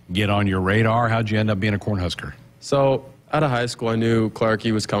get on your radar? How'd you end up being a Cornhusker? So out of high school, I knew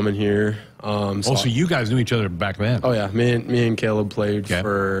Clarky was coming here. So you guys knew each other back then? Oh, yeah. Me and Caleb played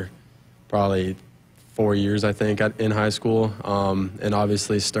for probably 4 years, I think, in high school. And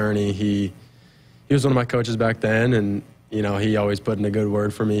obviously, Sterney, he was one of my coaches back then, and you know, he always put in a good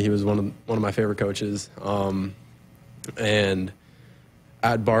word for me. He was one of my favorite coaches. And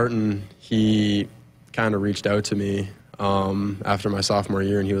at Barton, he kind of reached out to me after my sophomore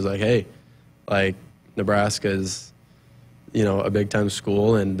year, and he was like, hey, like, Nebraska is, you know, a big-time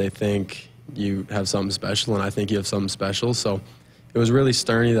school, and they think you have something special, and I think you have something special. So it was really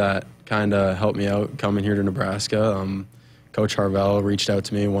Sterney that kind of helped me out coming here to Nebraska. Coach Harvell reached out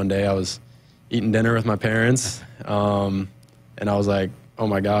to me one day. I was eating dinner with my parents, and I was like, oh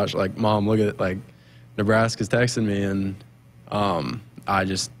my gosh, like, Mom, look at, like, Nebraska's texting me, and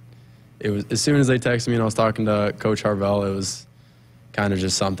it was, as soon as they texted me and I was talking to Coach Harvell, it was kind of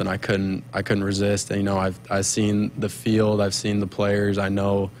just something I couldn't resist. And, you know, I've seen the field, I've seen the players, I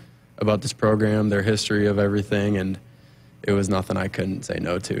know about this program, their history of everything, and it was nothing I couldn't say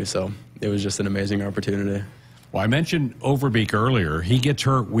no to. So it was just an amazing opportunity. Well, I mentioned Overbeek earlier. He gets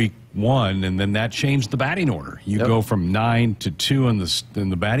hurt week 1, and then that changed the batting order. You go from 9 to 2 in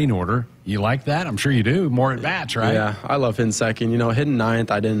the batting order. You like that? I'm sure you do. More at bats, right? Yeah, I love hitting second. You know, hitting 9th,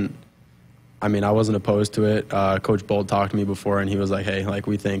 I wasn't opposed to it. Coach Bolt talked to me before, and he was like, hey, like,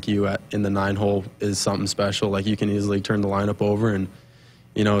 we think you in the 9 hole is something special. Like, you can easily turn the lineup over and,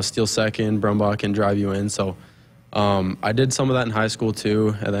 you know, steal second. Brumbach can drive you in. So I did some of that in high school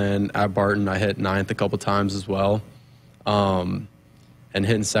too, and then at Barton I hit 9th a couple times as well. And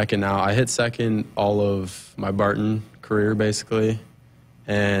hitting second now. I hit second all of my Barton career basically,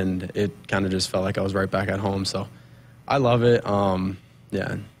 and it kind of just felt like I was right back at home. So I love it.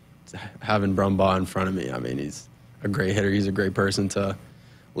 Yeah, having Brumbaugh in front of me, I mean, he's a great hitter. He's a great person to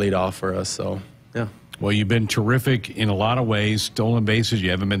lead off for us. So yeah. Well, you've been terrific in a lot of ways. Stolen bases, you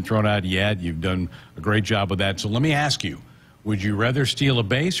haven't been thrown out yet. You've done a great job with that. So let me ask you, would you rather steal a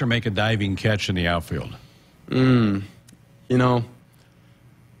base or make a diving catch in the outfield? You know,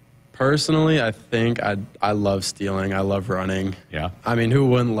 personally, I think I love stealing. I love running. Yeah. I mean, who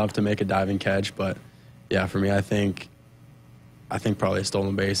wouldn't love to make a diving catch? But yeah, for me, I think probably a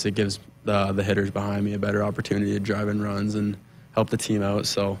stolen base. It gives the hitters behind me a better opportunity to drive in runs and help the team out.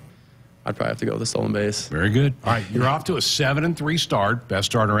 So I'd probably have to go with the stolen base. Very good. All right, you're off to a 7-3 start, best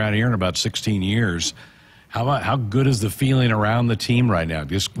start around here in about 16 years. How good is the feeling around the team right now?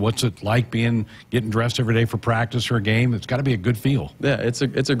 Just what's it like getting dressed every day for practice or a game? It's got to be a good feel. Yeah, it's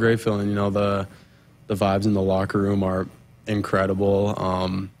a great feeling. You know, the vibes in the locker room are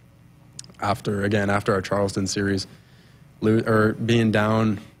incredible. After our Charleston series, being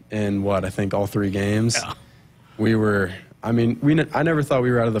down in I think all 3 games, yeah. I never thought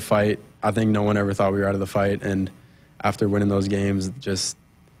we were out of the fight. I think no one ever thought we were out of the fight. And after winning those games, just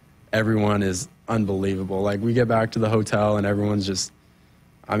everyone is unbelievable. Like, we get back to the hotel and everyone's just,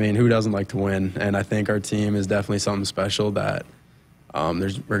 I mean, who doesn't like to win? And I think our team is definitely something special that we're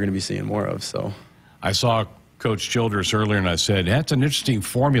going to be seeing more of. So I saw Coach Childress earlier, and I said, that's an interesting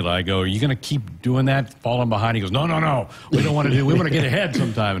formula. I go, are you going to keep doing that, falling behind? He goes, no. We don't want to do. We want to get ahead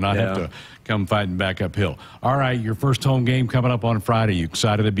sometime and not have to come fighting back uphill. All right, your first home game coming up on Friday. You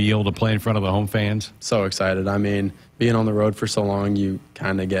excited to be able to play in front of the home fans? So excited. I mean, being on the road for so long, you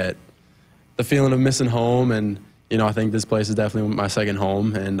kind of get the feeling of missing home, and I think this place is definitely my second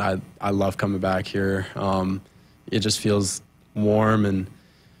home, and I love coming back here. It just feels warm, and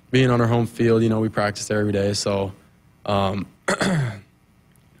being on our home field, we practice there every day, so I'm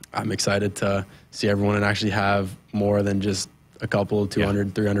excited to see everyone and actually have more than just a couple,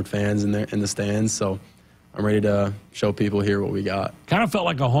 200, 300 fans in the stands. So I'm ready to show people here what we got. Kind of felt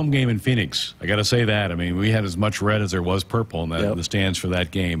like a home game in Phoenix. I got to say that. I mean, we had as much red as there was purple in the stands for that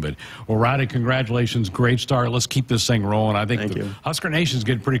game. But, well, Roddy, congratulations. Great start. Let's keep this thing rolling. I think the Husker Nation's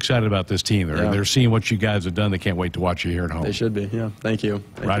getting pretty excited about this team. They're seeing what you guys have done. They can't wait to watch you here at home. They should be, Thank you.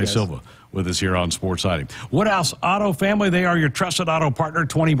 Roddy Silva with us here on Sports Siding. Woodhouse Auto Family, they are your trusted auto partner.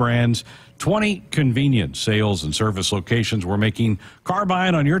 20 brands, 20 convenience sales and service locations. We're making car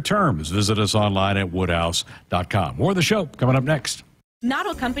buying on your terms. Visit us online at woodhouse.com. More of the show coming up next.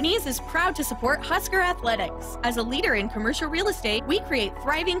 Noddle Companies is proud to support Husker Athletics. As a leader in commercial real estate, we create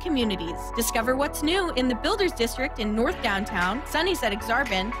thriving communities. Discover what's new in the Builders District in North Downtown, Sunnyside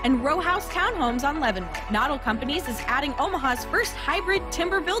Exarban, and row house townhomes on Leavenworth. Noddle Companies is adding Omaha's first hybrid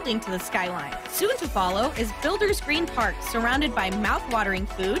timber building to the skyline. Soon to follow is Builders Green Park, surrounded by mouth-watering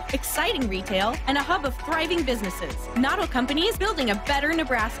food, exciting retail, and a hub of thriving businesses. Noddle Companies, building a better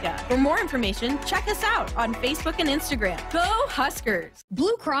Nebraska. For more information, check us out on Facebook and Instagram. Go Huskers!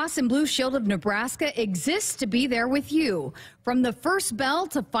 Blue Cross and Blue Shield of Nebraska exists to be there with you. From the first bell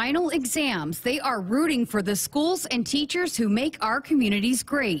to final exams, they are rooting for the schools and teachers who make our communities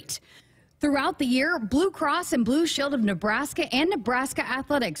great. Throughout the year, Blue Cross and Blue Shield of Nebraska and Nebraska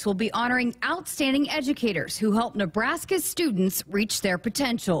Athletics will be honoring outstanding educators who help Nebraska's students reach their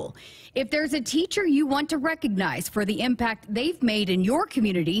potential. If there's a teacher you want to recognize for the impact they've made in your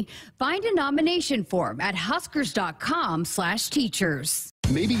community, find a nomination form at huskers.com/teachers.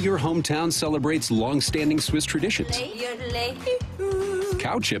 Maybe your hometown celebrates long-standing Swiss traditions.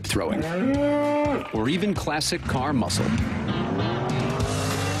 Cow chip throwing. Or even classic car muscle.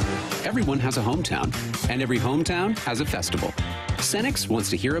 Everyone has a hometown, and every hometown has a festival. Cenex wants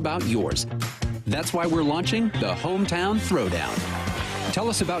to hear about yours. That's why we're launching the Hometown Throwdown. Tell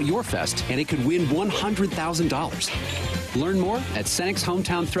us about your fest, and it could win $100,000. Learn more at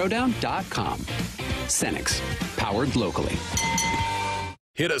CenexHometownThrowdown.com. Cenex, powered locally.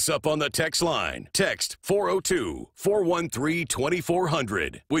 Hit us up on the text line. Text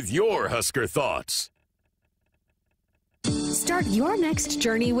 402-413-2400 with your Husker thoughts. Start your next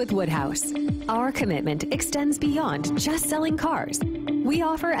journey with Woodhouse. Our commitment extends beyond just selling cars. We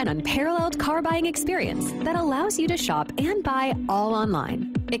offer an unparalleled car buying experience that allows you to shop and buy all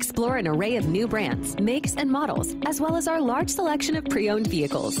online. Explore an array of new brands, makes, and models, as well as our large selection of pre-owned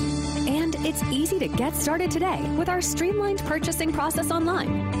vehicles. And it's easy to get started today with our streamlined purchasing process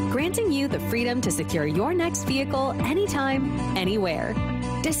online, granting you the freedom to secure your next vehicle anytime, anywhere.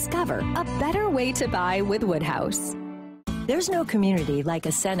 Discover a better way to buy with Woodhouse. There's no community like a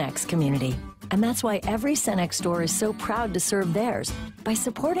Cenex community, and that's why every Cenex store is so proud to serve theirs by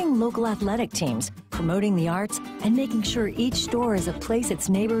supporting local athletic teams, promoting the arts, and making sure each store is a place its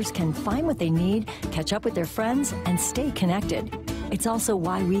neighbors can find what they need, catch up with their friends, and stay connected. It's also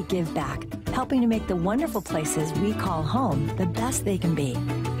why we give back, helping to make the wonderful places we call home the best they can be.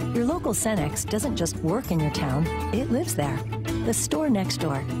 Your local Cenex doesn't just work in your town, it lives there. The store next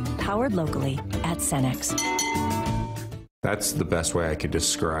door, powered locally at Cenex. That's the best way I could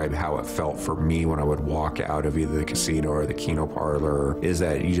describe how it felt for me when I would walk out of either the casino or the Keno parlor, is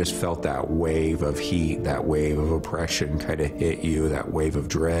that you just felt that wave of heat, that wave of oppression kind of hit you, that wave of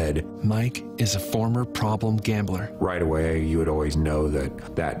dread. Mike is a former problem gambler. Right away, you would always know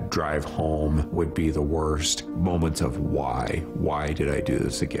that that drive home would be the worst moments of why. Why did I do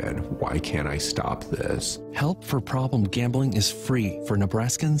this again? Why can't I stop this? Help for problem gambling is free for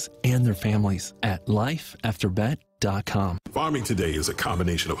Nebraskans and their families at lifeafterbet.com. Farming today is a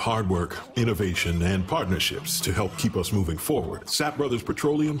combination of hard work, innovation, and partnerships to help keep us moving forward. Sapp Brothers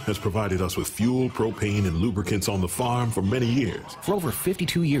Petroleum has provided us with fuel, propane, and lubricants on the farm for many years. For over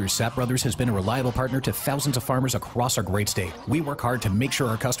 52 years, Sapp Brothers has been a reliable partner to thousands of farmers across our great state. We work hard to make sure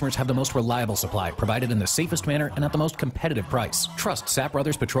our customers have the most reliable supply, provided in the safest manner and at the most competitive price. Trust Sapp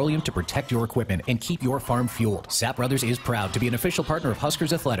Brothers Petroleum to protect your equipment and keep your farm fueled. Sapp Brothers is proud to be an official partner of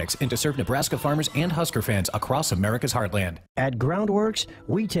Huskers Athletics and to serve Nebraska farmers and Husker fans across America. America's heartland. At Groundworks,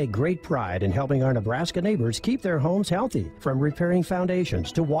 we take great pride in helping our Nebraska neighbors keep their homes healthy. From repairing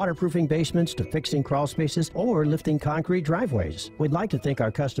foundations to waterproofing basements to fixing crawl spaces or lifting concrete driveways. We'd like to think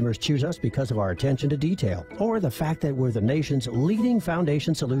our customers choose us because of our attention to detail or the fact that we're the nation's leading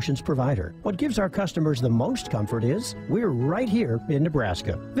foundation solutions provider. What gives our customers the most comfort is we're right here in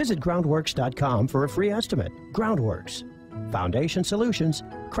Nebraska. Visit groundworks.com for a free estimate. Groundworks. Foundation solutions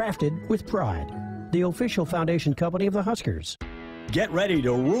crafted with pride. The official foundation company of the Huskers. Get ready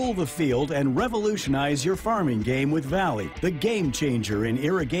to rule the field and revolutionize your farming game with Valley, the game changer in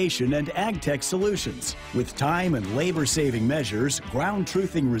irrigation and ag tech solutions. With time and labor-saving measures, ground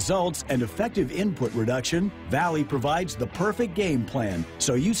truthing results, and effective input reduction, Valley provides the perfect game plan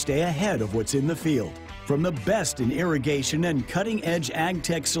so you stay ahead of what's in the field. From the best in irrigation and cutting-edge ag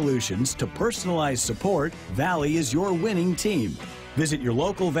tech solutions to personalized support, Valley is your winning team. Visit your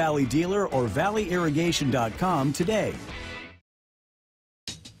local Valley dealer or valleyirrigation.com today.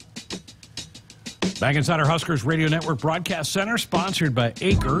 Back inside our Huskers Radio Network Broadcast Center, sponsored by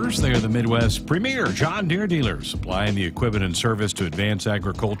Acres. They are the Midwest's premier John Deere dealers, supplying the equipment and service to advance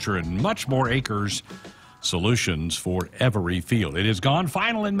agriculture and much more. Acres solutions for every field. It has gone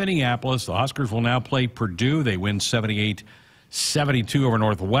final in Minneapolis. The Huskers will now play Purdue. They win 78-72 over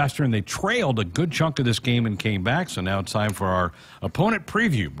Northwestern. They trailed a good chunk of this game and came back. So now it's time for our opponent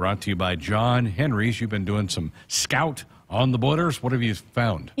preview, brought to you by John Henry's. You've been doing some scout on the borders. What have you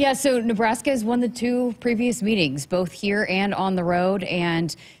found? Yeah, so Nebraska has won the 2 previous meetings, both here and on the road,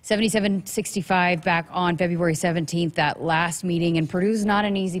 and 77-65 back on February 17th, that last meeting. And Purdue's not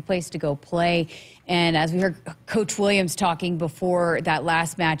an easy place to go play. And as we heard Coach Williams talking before that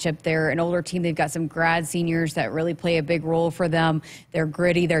last matchup, they're an older team. They've got some grad seniors that really play a big role for them. They're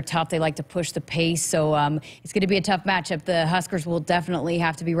gritty. They're tough. They like to push the pace. So it's going to be a tough matchup. The Huskers will definitely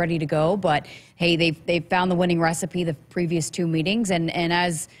have to be ready to go. But, hey, they've found the winning recipe the previous 2 meetings. And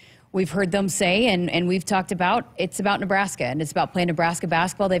as we've heard them say, and we've talked about, it's about Nebraska, and it's about playing Nebraska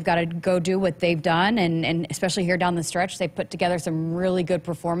basketball. They've got to go do what they've done, and especially here down the stretch, they put together some really good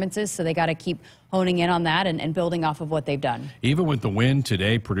performances, so they got to keep honing in on that and building off of what they've done. Even with the win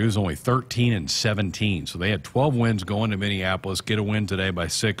today, Purdue's only 13-17, so they had 12 wins going to Minneapolis, get a win today by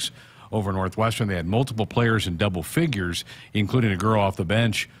 6 over Northwestern. They had multiple players in double figures, including a girl off the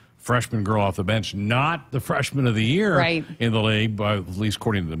bench, freshman girl off the bench, not the freshman of the year in the league, at least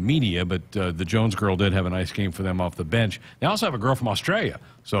according to the media, but the Jones girl did have a nice game for them off the bench. They also have a girl from Australia,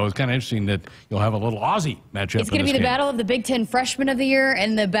 so it's kind of interesting that you'll have a little Aussie matchup. It's going to be the battle of the Big Ten freshman of the year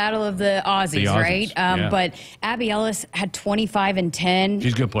and the battle of the Aussies, right? Yeah. But Abby Ellis had 25 and 10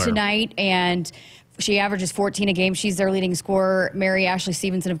 She's a good player tonight, and she averages 14 a game. She's their leading scorer. Mary Ashley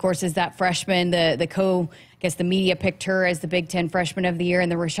Stevenson, of course, is that freshman. The media picked her as the Big Ten freshman of the year.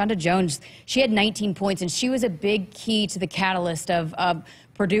 And the Rashonda Jones, she had 19 points, and she was a big key to the catalyst of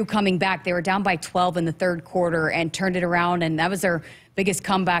Purdue coming back. They were down by 12 in the 3rd quarter and turned it around, and that was their biggest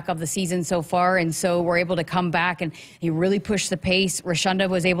comeback of the season so far. And so we're able to come back, and he really pushed the pace. Rashonda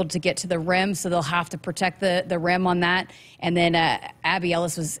was able to get to the rim, so they'll have to protect the rim on that. And then Abby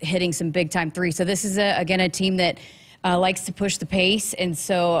Ellis was hitting some big-time threes. So this is, again, a team that likes to push the pace, and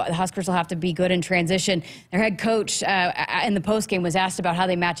so the Huskers will have to be good in transition. Their head coach in the postgame was asked about how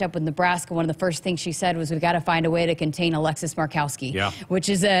they match up with Nebraska. One of the first things she said was, we've got to find a way to contain Alexis Markowski, which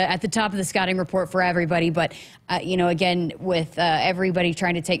is at the top of the scouting report for everybody. But, again, with everybody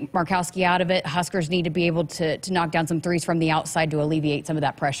trying to take Markowski out of it, Huskers need to be able to knock down some threes from the outside to alleviate some of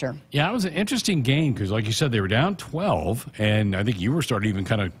that pressure. Yeah, it was an interesting game because, like you said, they were down 12, and I think you were starting to even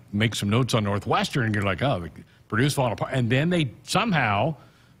kind of make some notes on Northwestern, and you're like, oh, Purdue's falling apart. And then they somehow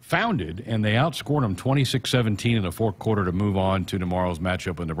found it, and they outscored them 26-17 in the 4th quarter to move on to tomorrow's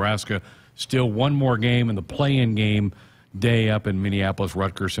matchup with Nebraska. Still one more game in the play-in game day up in Minneapolis.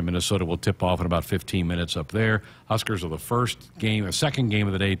 Rutgers and Minnesota will tip off in about 15 minutes up there. Huskers are the second game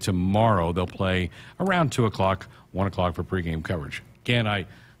of the day tomorrow. They'll play around 2 o'clock, 1 o'clock for pregame coverage. Again, I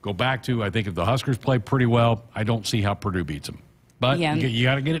go back to, I think if the Huskers play pretty well, I don't see how Purdue beats them. But you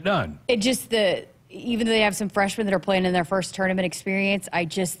got to get it done. Even though they have some freshmen that are playing in their first tournament experience,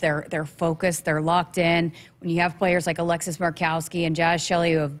 they're focused, they're locked in. When you have players like Alexis Markowski and Jazz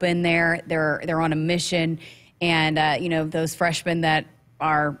Shelley who have been there, they're on a mission, and those freshmen that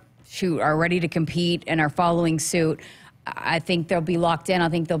are ready to compete and are following suit, I think they'll be locked in. I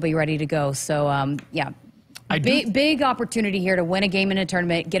think they'll be ready to go. So big opportunity here to win a game in a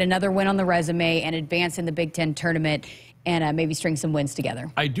tournament, get another win on the resume, and advance in the Big Ten tournament, and maybe string some wins together.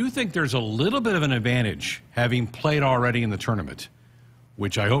 I do think there's a little bit of an advantage having played already in the tournament,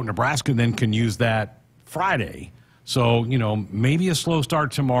 which I hope Nebraska then can use that Friday So, maybe a slow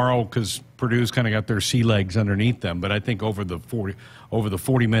start tomorrow because Purdue's kind of got their sea legs underneath them. But I think over the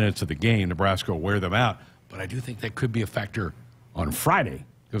 40 minutes of the game, Nebraska will wear them out. But I do think that could be a factor on Friday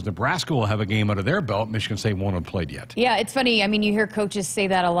because Nebraska will have a game under their belt. Michigan State won't have played yet. Yeah, it's funny. I mean, you hear coaches say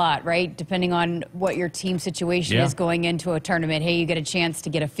that a lot, right? Depending on what your team situation is going into a tournament. Hey, you get a chance to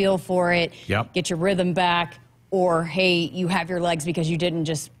get a feel for it, get your rhythm back, or, hey, you have your legs because you didn't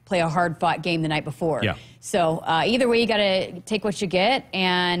just play a hard-fought game the night before. Yeah. So either way, you got to take what you get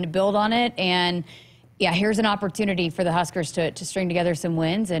and build on it. And, yeah, here's an opportunity for the Huskers to string together some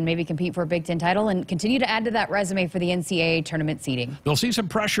wins and maybe compete for a Big Ten title and continue to add to that resume for the NCAA tournament seeding. They'll see some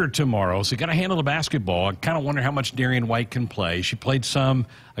pressure tomorrow, so you got to handle the basketball. I kind of wonder how much Darian White can play. She played some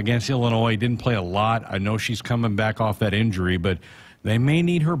against Illinois, didn't play a lot. I know she's coming back off that injury, but they may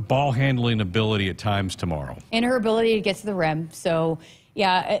need her ball handling ability at times tomorrow. And her ability to get to the rim. So,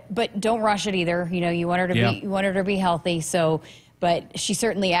 yeah, but don't rush it either. You want her to be healthy. So, but she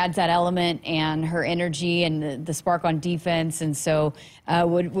certainly adds that element and her energy and the spark on defense. And so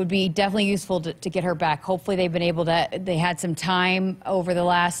would be definitely useful to get her back. Hopefully they had some time over the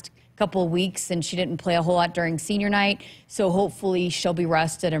last couple of weeks and she didn't play a whole lot during senior night. So hopefully she'll be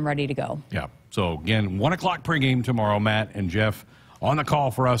rested and ready to go. Yeah. So again, 1 o'clock pregame tomorrow. Matt and Jeff on the call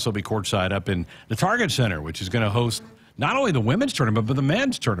for us. Will be courtside up in the Target Center, which is going to host not only the women's tournament, but the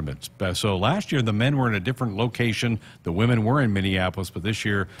men's tournaments. So last year, the men were in a different location. The women were in Minneapolis, but this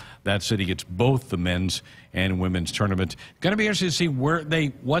year, that city gets both the men's and women's tournament. Going to be interesting to see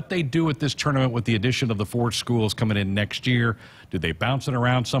what they do with this tournament with the addition of the 4 schools coming in next year. Do they bounce it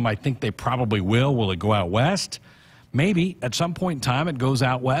around some? I think they probably will. Will it go out west? Maybe at some point in time it goes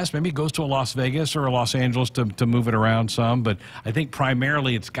out west. Maybe it goes to a Las Vegas or a Los Angeles to move it around some. But I think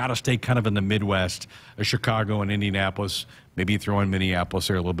primarily it's got to stay kind of in the Midwest, Chicago and Indianapolis. Maybe throw in Minneapolis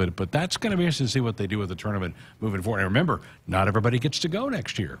there a little bit. But that's going to be interesting to see what they do with the tournament moving forward. And remember, not everybody gets to go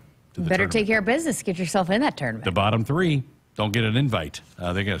next year. Better take care of business. Get yourself in that tournament. The bottom 3 don't get an invite.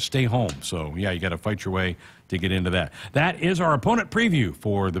 They got to stay home. So, yeah, you got to fight your way to get into that. That is our opponent preview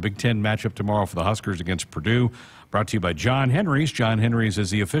for the Big Ten matchup tomorrow for the Huskers against Purdue. Brought to you by John Henry's. John Henry's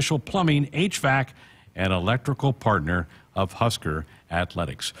is the official plumbing, HVAC, and electrical partner of Husker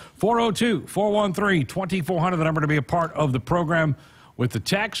Athletics. 402-413-2400, the number to be a part of the program. With the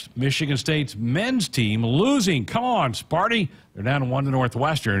text, Michigan State's men's team losing. Come on, Sparty. They're down 1 to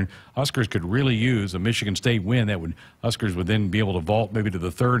Northwestern. Huskers could really use a Michigan State win. Huskers would then be able to vault maybe to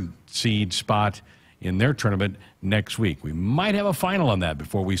the 3rd seed spot in their tournament next week. We might have a final on that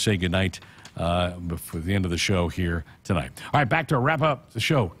before we say goodnight before the end of the show here tonight. All right, back to wrap up the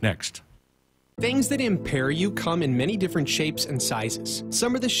show next. Things that impair you come in many different shapes and sizes.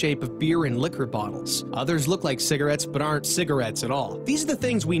 Some are the shape of beer and liquor bottles. Others look like cigarettes but aren't cigarettes at all. These are the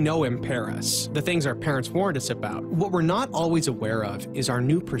things we know impair us, the things our parents warned us about. What we're not always aware of is our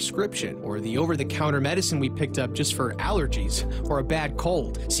new prescription or the over-the-counter medicine we picked up just for allergies or a bad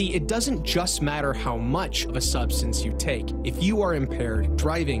cold. See, it doesn't just matter how much of a substance you take. If you are impaired,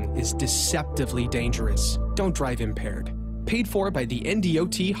 driving is deceptively dangerous. Don't drive impaired. Paid for by the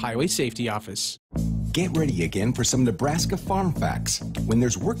NDOT Highway Safety Office. Get ready again for some Nebraska farm facts. When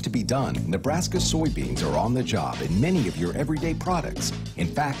there's work to be done, Nebraska soybeans are on the job in many of your everyday products. In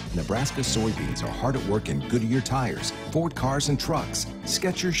fact, Nebraska soybeans are hard at work in Goodyear tires, Ford cars and trucks,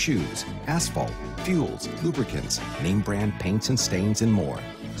 Skechers shoes, asphalt, fuels, lubricants, name brand paints and stains, and more.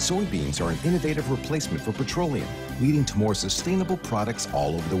 Soybeans are an innovative replacement for petroleum, leading to more sustainable products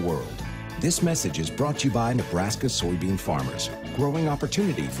all over the world. This message is brought to you by Nebraska soybean farmers, growing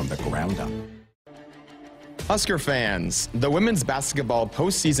opportunity from the ground up. Husker fans, the women's basketball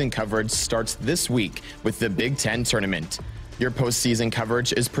postseason coverage starts this week with the Big Ten tournament. Your postseason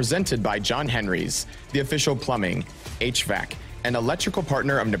coverage is presented by John Henry's, the official plumbing, HVAC, and electrical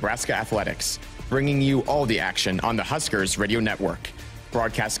partner of Nebraska Athletics, bringing you all the action on the Huskers radio network.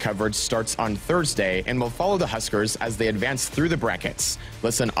 Broadcast coverage starts on Thursday and will follow the Huskers as they advance through the brackets.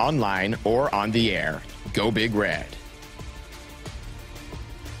 Listen online or on the air. Go Big Red.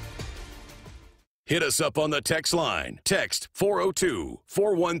 Hit us up on the text line. Text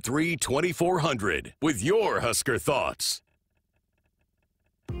 402-413-2400 with your Husker thoughts.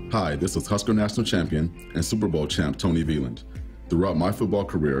 Hi, this is Husker National Champion and Super Bowl champ Tony Veland. Throughout my football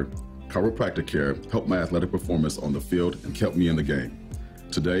career, chiropractic care helped my athletic performance on the field and kept me in the game.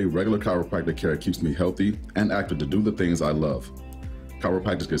 Today, regular chiropractic care keeps me healthy and active to do the things I love.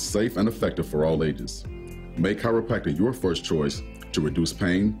 Chiropractic is safe and effective for all ages. Make chiropractic your first choice to reduce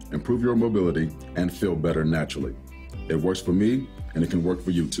pain, improve your mobility, and feel better naturally. It works for me, and it can work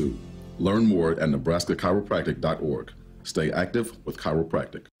for you too. Learn more at nebraska-chiropractic.org. Stay active with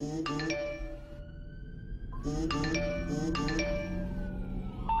chiropractic. Hey,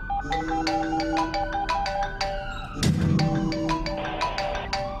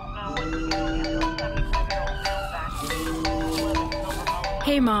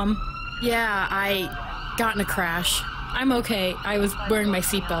 Mom. Yeah, I got in a crash. I'm okay. I was wearing my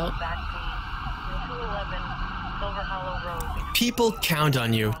seatbelt. People count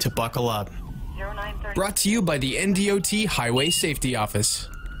on you to buckle up. Brought to you by the NDOT Highway Safety Office.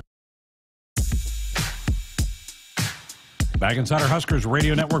 Back inside our Huskers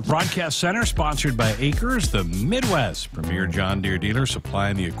Radio Network Broadcast Center, sponsored by Acres, the Midwest premier John Deere dealer,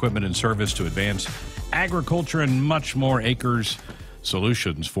 supplying the equipment and service to advance agriculture and much more. Acres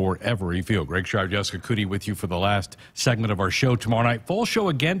solutions for every field. Greg Sharpe Jessica Coody with you for the last segment of our show tomorrow night. Full show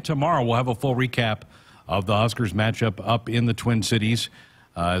again tomorrow. We'll have a full recap of the Huskers matchup up in the Twin Cities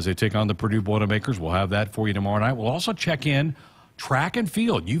as they take on the Purdue Boilermakers. We'll have that for you tomorrow night. We'll also check in track and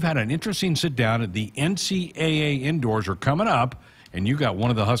field. You've had an interesting sit down at the NCAA indoors are coming up, and you got one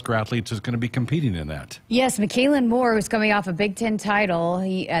of the Husker athletes that's going to be competing in that. Yes, McKaylin Moore, who's coming off a Big Ten title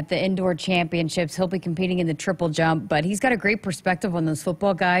at the indoor championships. He'll be competing in the triple jump, but he's got a great perspective on those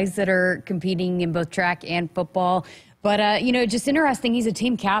football guys that are competing in both track and football. But, just interesting. He's a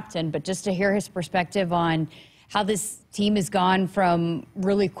team captain, but just to hear his perspective on how this team has gone from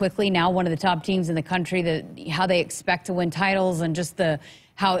really quickly now one of the top teams in the country, how they expect to win titles, and just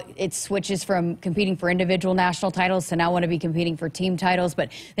how it switches from competing for individual national titles to now want to be competing for team titles. But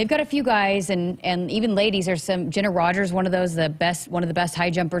they've got a few guys and even ladies. There's Jenna Rogers, one of the best high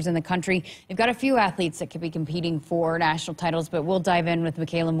jumpers in the country. They've got a few athletes that could be competing for national titles, but we'll dive in with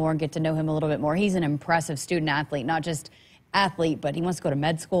McKaylin Moore and get to know him a little bit more. He's an impressive student athlete, not just athlete, but he wants to go to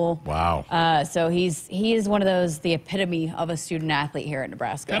med school. Wow. So he is one of those, the epitome of a student athlete here at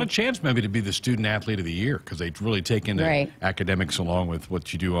Nebraska. Got a chance maybe to be the student athlete of the year because they really take into academics along with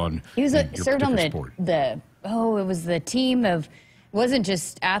what you do on He was served on sport. it was the team of, it wasn't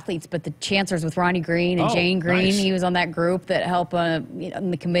just athletes, but the chancellors with Ronnie Green and Jane Green. Nice. He was on that group that helped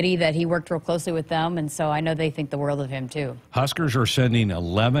in the committee that he worked real closely with them, and so I know they think the world of him too. Huskers are sending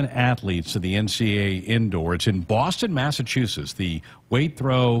 11 athletes to the NCAA indoor. It's in Boston, Massachusetts. The weight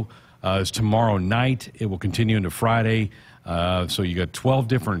throw is tomorrow night. It will continue into Friday. So you got 12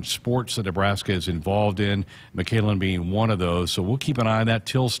 different sports that Nebraska is involved in, McKaylin being one of those. So we'll keep an eye on that.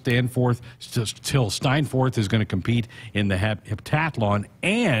 Till Steinforth is going to compete in the heptathlon,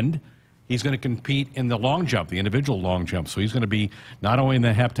 and he's going to compete in the long jump, the individual long jump. So he's going to be not only in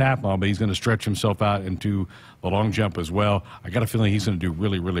the heptathlon, but he's going to stretch himself out into the long jump as well. I got a feeling he's going to do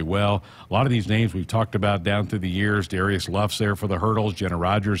really, really well. A lot of these names we've talked about down through the years. Darius Luff's there for the hurdles, Jenna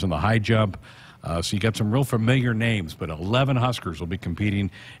Rogers in the high jump. So you got some real familiar names, but 11 Huskers will be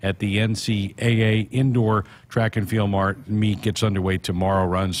competing at the NCAA indoor track and field meet. Gets underway tomorrow,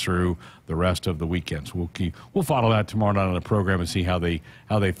 runs through the rest of the weekends. We'll follow that tomorrow night on the program and see how they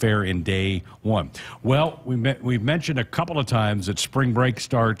fare in day one. Well, we've mentioned a couple of times that spring break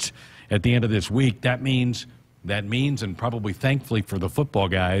starts at the end of this week. That means, and probably thankfully for the football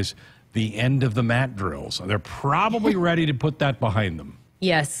guys, the end of the mat drills. They're probably ready to put that behind them.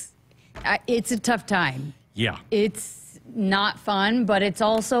 Yes. It's a tough time. Yeah. It's not fun, but it's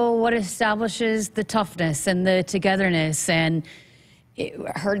also what establishes the toughness and the togetherness. And it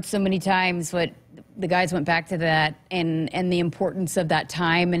heard so many times what the guys went back to that and the importance of that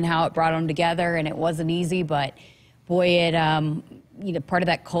time and how it brought them together. And it wasn't easy, but boy, part of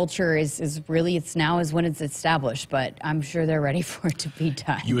that culture is really, it's now is when it's established, but I'm sure they're ready for it to be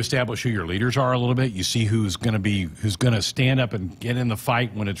done. You establish who your leaders are a little bit. You see who's going to stand up and get in the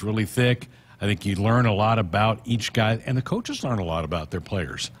fight when it's really thick. I think you learn a lot about each guy, and the coaches learn a lot about their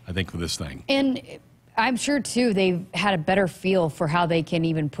players, I think, for this thing. And I'm sure, too, they've had a better feel for how they can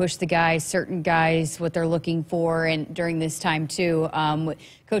even push the guys, certain guys, what they're looking for, and during this time, too.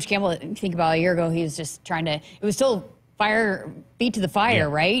 Coach Campbell, think about a year ago, he was just trying to, it was still beat to the fire,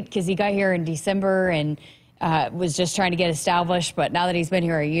 right? Because he got here in December and was just trying to get established. But now that he's been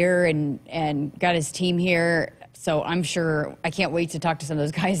here a year and got his team here, so I'm sure, I can't wait to talk to some of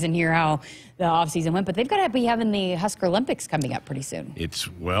those guys and hear how the offseason went. But they've got to be having the Husker Olympics coming up pretty soon.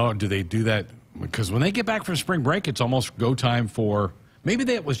 Do they do that? Because when they get back from spring break, it's almost go time for, maybe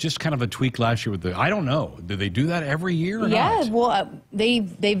that was just kind of a tweak last year with I don't know. Do they do that every year or not? Yeah, well,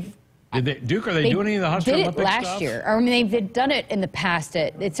 they've Duke, are they doing any of the Husker Olympic stuff? They did it last year. I mean, they've done it in the past.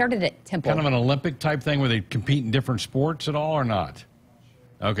 It started at Temple. Kind of an Olympic type thing where they compete in different sports at all or not?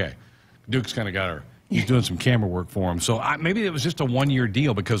 Okay. Duke's kind of got her. He's doing some camera work for him. So maybe it was just a one-year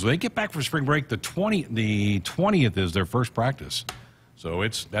deal because when they get back from spring break, the 20th is their first practice. So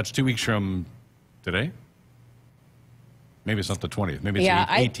that's 2 weeks from today? Maybe it's not the 20th. Maybe it's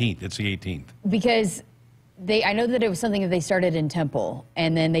the 18th. It's the 18th. Because I know that it was something that they started in Temple,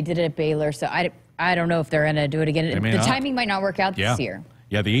 and then they did it at Baylor. So I don't know if they're going to do it again. The timing might not work out this year.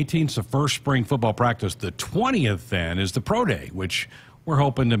 Yeah, the 18th is the first spring football practice. The 20th then is the pro day, which we're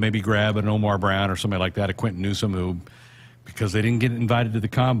hoping to maybe grab an Omar Brown or somebody like that, a Quentin Newsome, because they didn't get invited to the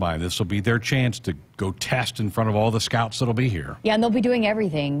combine. This will be their chance to go test in front of all the scouts that'll be here. Yeah, and they'll be doing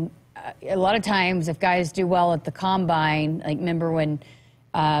everything. A lot of times, if guys do well at the combine, like remember when,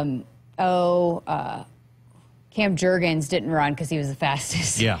 Cam Jurgens didn't run because he was the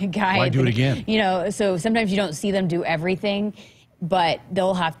fastest guy. Why do it again? You know, so sometimes you don't see them do everything, but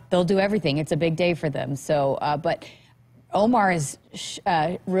they'll do everything. It's a big day for them. So, but Omar has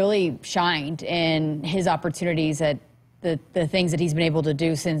really shined in his opportunities at the things that he's been able to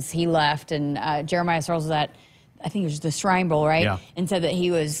do since he left. And Jeremiah Searles was at, I think it was the Shrine Bowl, right? Yeah. And said that he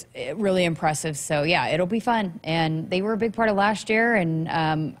was really impressive. So, yeah, it'll be fun. And they were a big part of last year. And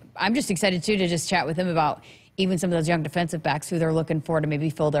I'm just excited, too, to just chat with him about even some of those young defensive backs who they're looking for to maybe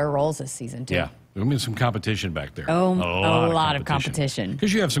fill their roles this season, too. Yeah. There'll be some competition back there. Oh, a lot of competition.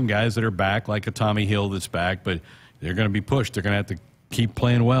 Because you have some guys that are back, like a Tommy Hill that's back, but they're going to be pushed. They're going to have to keep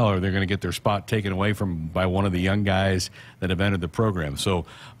playing well, or they're going to get their spot taken away by one of the young guys that have entered the program. So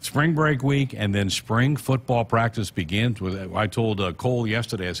spring break week and then spring football practice begins. I told Cole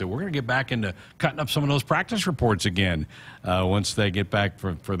yesterday, I said, we're going to get back into cutting up some of those practice reports again once they get back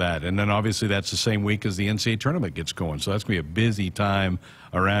for that. And then obviously that's the same week as the NCAA tournament gets going. So that's going to be a busy time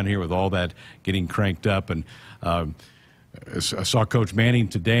around here with all that getting cranked up. And I saw Coach Manning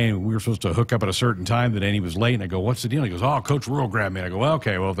today, and we were supposed to hook up at a certain time today, and he was late. And I go, "What's the deal?" He goes, "Oh, Coach Rural grabbed me." And I go, "Well,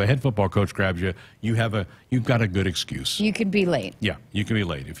 okay. Well, if the head football coach grabs you, you've got a good excuse. You could be late." Yeah, you can be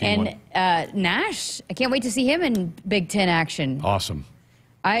late if you want. And Nash, I can't wait to see him in Big Ten action. Awesome.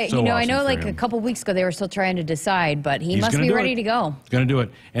 I know like a couple weeks ago they were still trying to decide, but he must be ready to go. He's going to do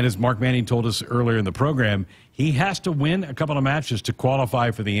it. And as Mark Manning told us earlier in the program, he has to win a couple of matches to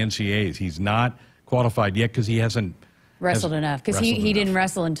qualify for the NCAAs. He's not qualified yet because he hasn't wrestled enough, because he didn't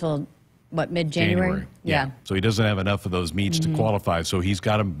wrestle until, what, mid-January? Yeah. So he doesn't have enough of those meets to qualify. So he's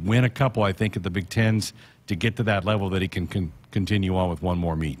got to win a couple, I think, at the Big Tens to get to that level that he can continue on with one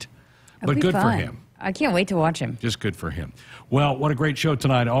more meet. But good for him. I can't wait to watch him. Just good for him. Well, what a great show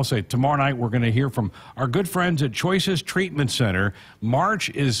tonight. I'll say tomorrow night we're going to hear from our good friends at Choices Treatment Center.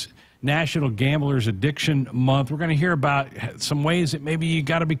 March is National Gamblers Addiction Month. We're going to hear about some ways that maybe you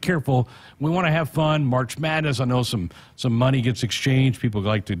got to be careful. We want to have fun. March Madness, I know some money gets exchanged. People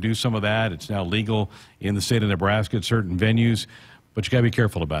like to do some of that. It's now legal in the state of Nebraska at certain venues, but you got to be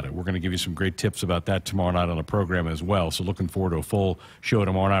careful about it. We're going to give you some great tips about that tomorrow night on the program as well. So looking forward to a full show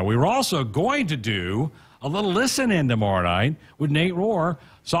tomorrow night. We were also going to do a little listen-in tomorrow night with Nate Rohr.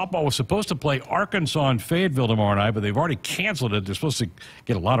 Softball was supposed to play Arkansas and Fayetteville tomorrow night, but they've already canceled it. They're supposed to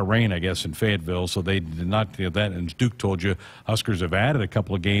get a lot of rain, I guess, in Fayetteville, so they did not do that. And as Duke told you, Huskers have added a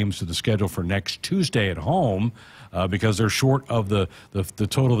couple of games to the schedule for next Tuesday at home because they're short of the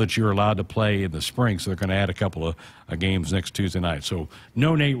total that you're allowed to play in the spring, so they're going to add a couple of games next Tuesday night. So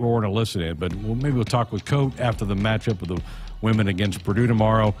no Nate Rohr to listen in, but maybe we'll talk with Coat after the matchup with the women against Purdue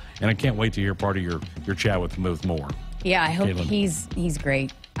tomorrow, and I can't wait to hear part of your chat with more. Yeah, I hope Caitlin. he's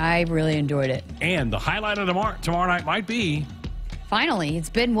great. I really enjoyed it. And the highlight of tomorrow night might be... Finally,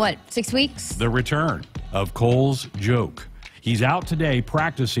 it's been, 6 weeks? The return of Cole's joke. He's out today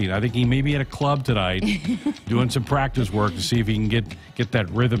practicing. I think he may be at a club tonight doing some practice work to see if he can get that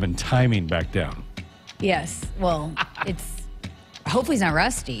rhythm and timing back down. Yes. Well, hopefully he's not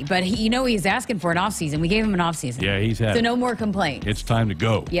rusty, but he's asking for an offseason. We gave him an offseason. Yeah, he's had So no more complaints. It's time to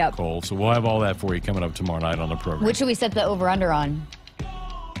go, Yep. Cole. So we'll have all that for you coming up tomorrow night on the program. What should we set the over-under on?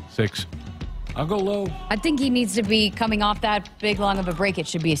 6. I'll go low. I think he needs to be coming off that big long of a break. It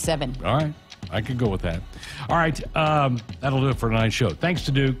should be a 7. All right. I could go with that. All right. That'll do it for tonight's show. Thanks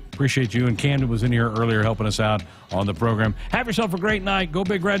to Duke. Appreciate you. And Camden was in here earlier helping us out on the program. Have yourself a great night. Go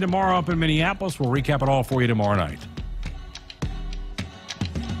Big Red tomorrow up in Minneapolis. We'll recap it all for you tomorrow night.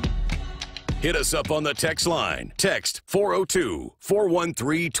 Hit us up on the text line. Text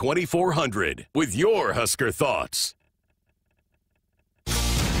 402-413-2400 with your Husker thoughts.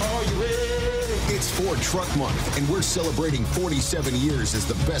 Are you ready? It's Ford Truck Month, and we're celebrating 47 years as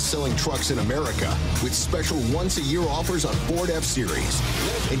the best-selling trucks in America with special once-a-year offers on Ford F-Series,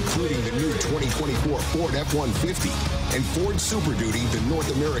 including the new 2024 Ford F-150 and Ford Super Duty, the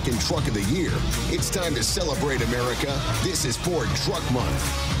North American Truck of the Year. It's time to celebrate America. This is Ford Truck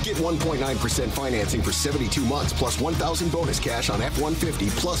Month. Get 1.9% financing for 72 months plus $1,000 bonus cash on F-150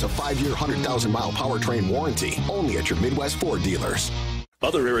 plus a 5-year, 100,000-mile powertrain warranty. Only at your Midwest Ford dealers.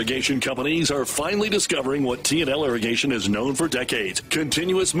 Other irrigation companies are finally discovering what T&L Irrigation is known for decades.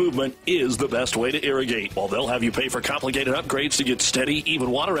 Continuous movement is the best way to irrigate. While they'll have you pay for complicated upgrades to get steady, even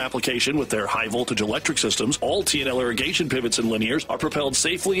water application with their high-voltage electric systems, all T&L Irrigation pivots and linears are propelled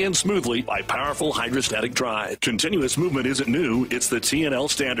safely and smoothly by powerful hydrostatic drive. Continuous movement isn't new, it's the T&L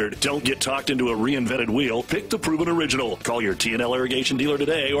standard. Don't get talked into a reinvented wheel. Pick the proven original. Call your T&L Irrigation dealer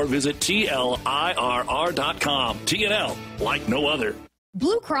today or visit TLIRR.com. T&L, like no other.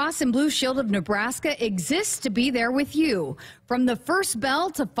 Blue Cross and Blue Shield of Nebraska exists to be there with you. From the first bell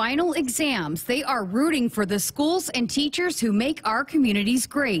to final exams, they are rooting for the schools and teachers who make our communities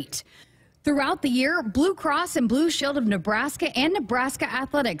great. Throughout the year, Blue Cross and Blue Shield of Nebraska and Nebraska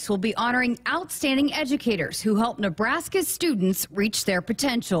Athletics will be honoring outstanding educators who help Nebraska's students reach their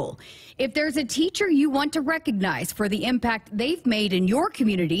potential. If there's a teacher you want to recognize for the impact they've made in your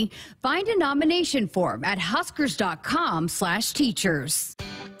community, find a nomination form at huskers.com/teachers.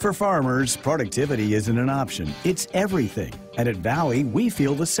 For farmers, productivity isn't an option, it's everything. And at Valley, we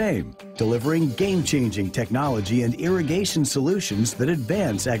feel the same, delivering game-changing technology and irrigation solutions that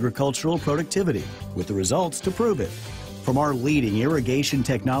advance agricultural productivity, with the results to prove it. From our leading irrigation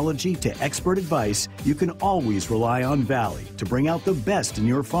technology to expert advice, you can always rely on Valley to bring out the best in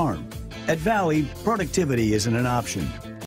your farm. At Valley, productivity isn't an option,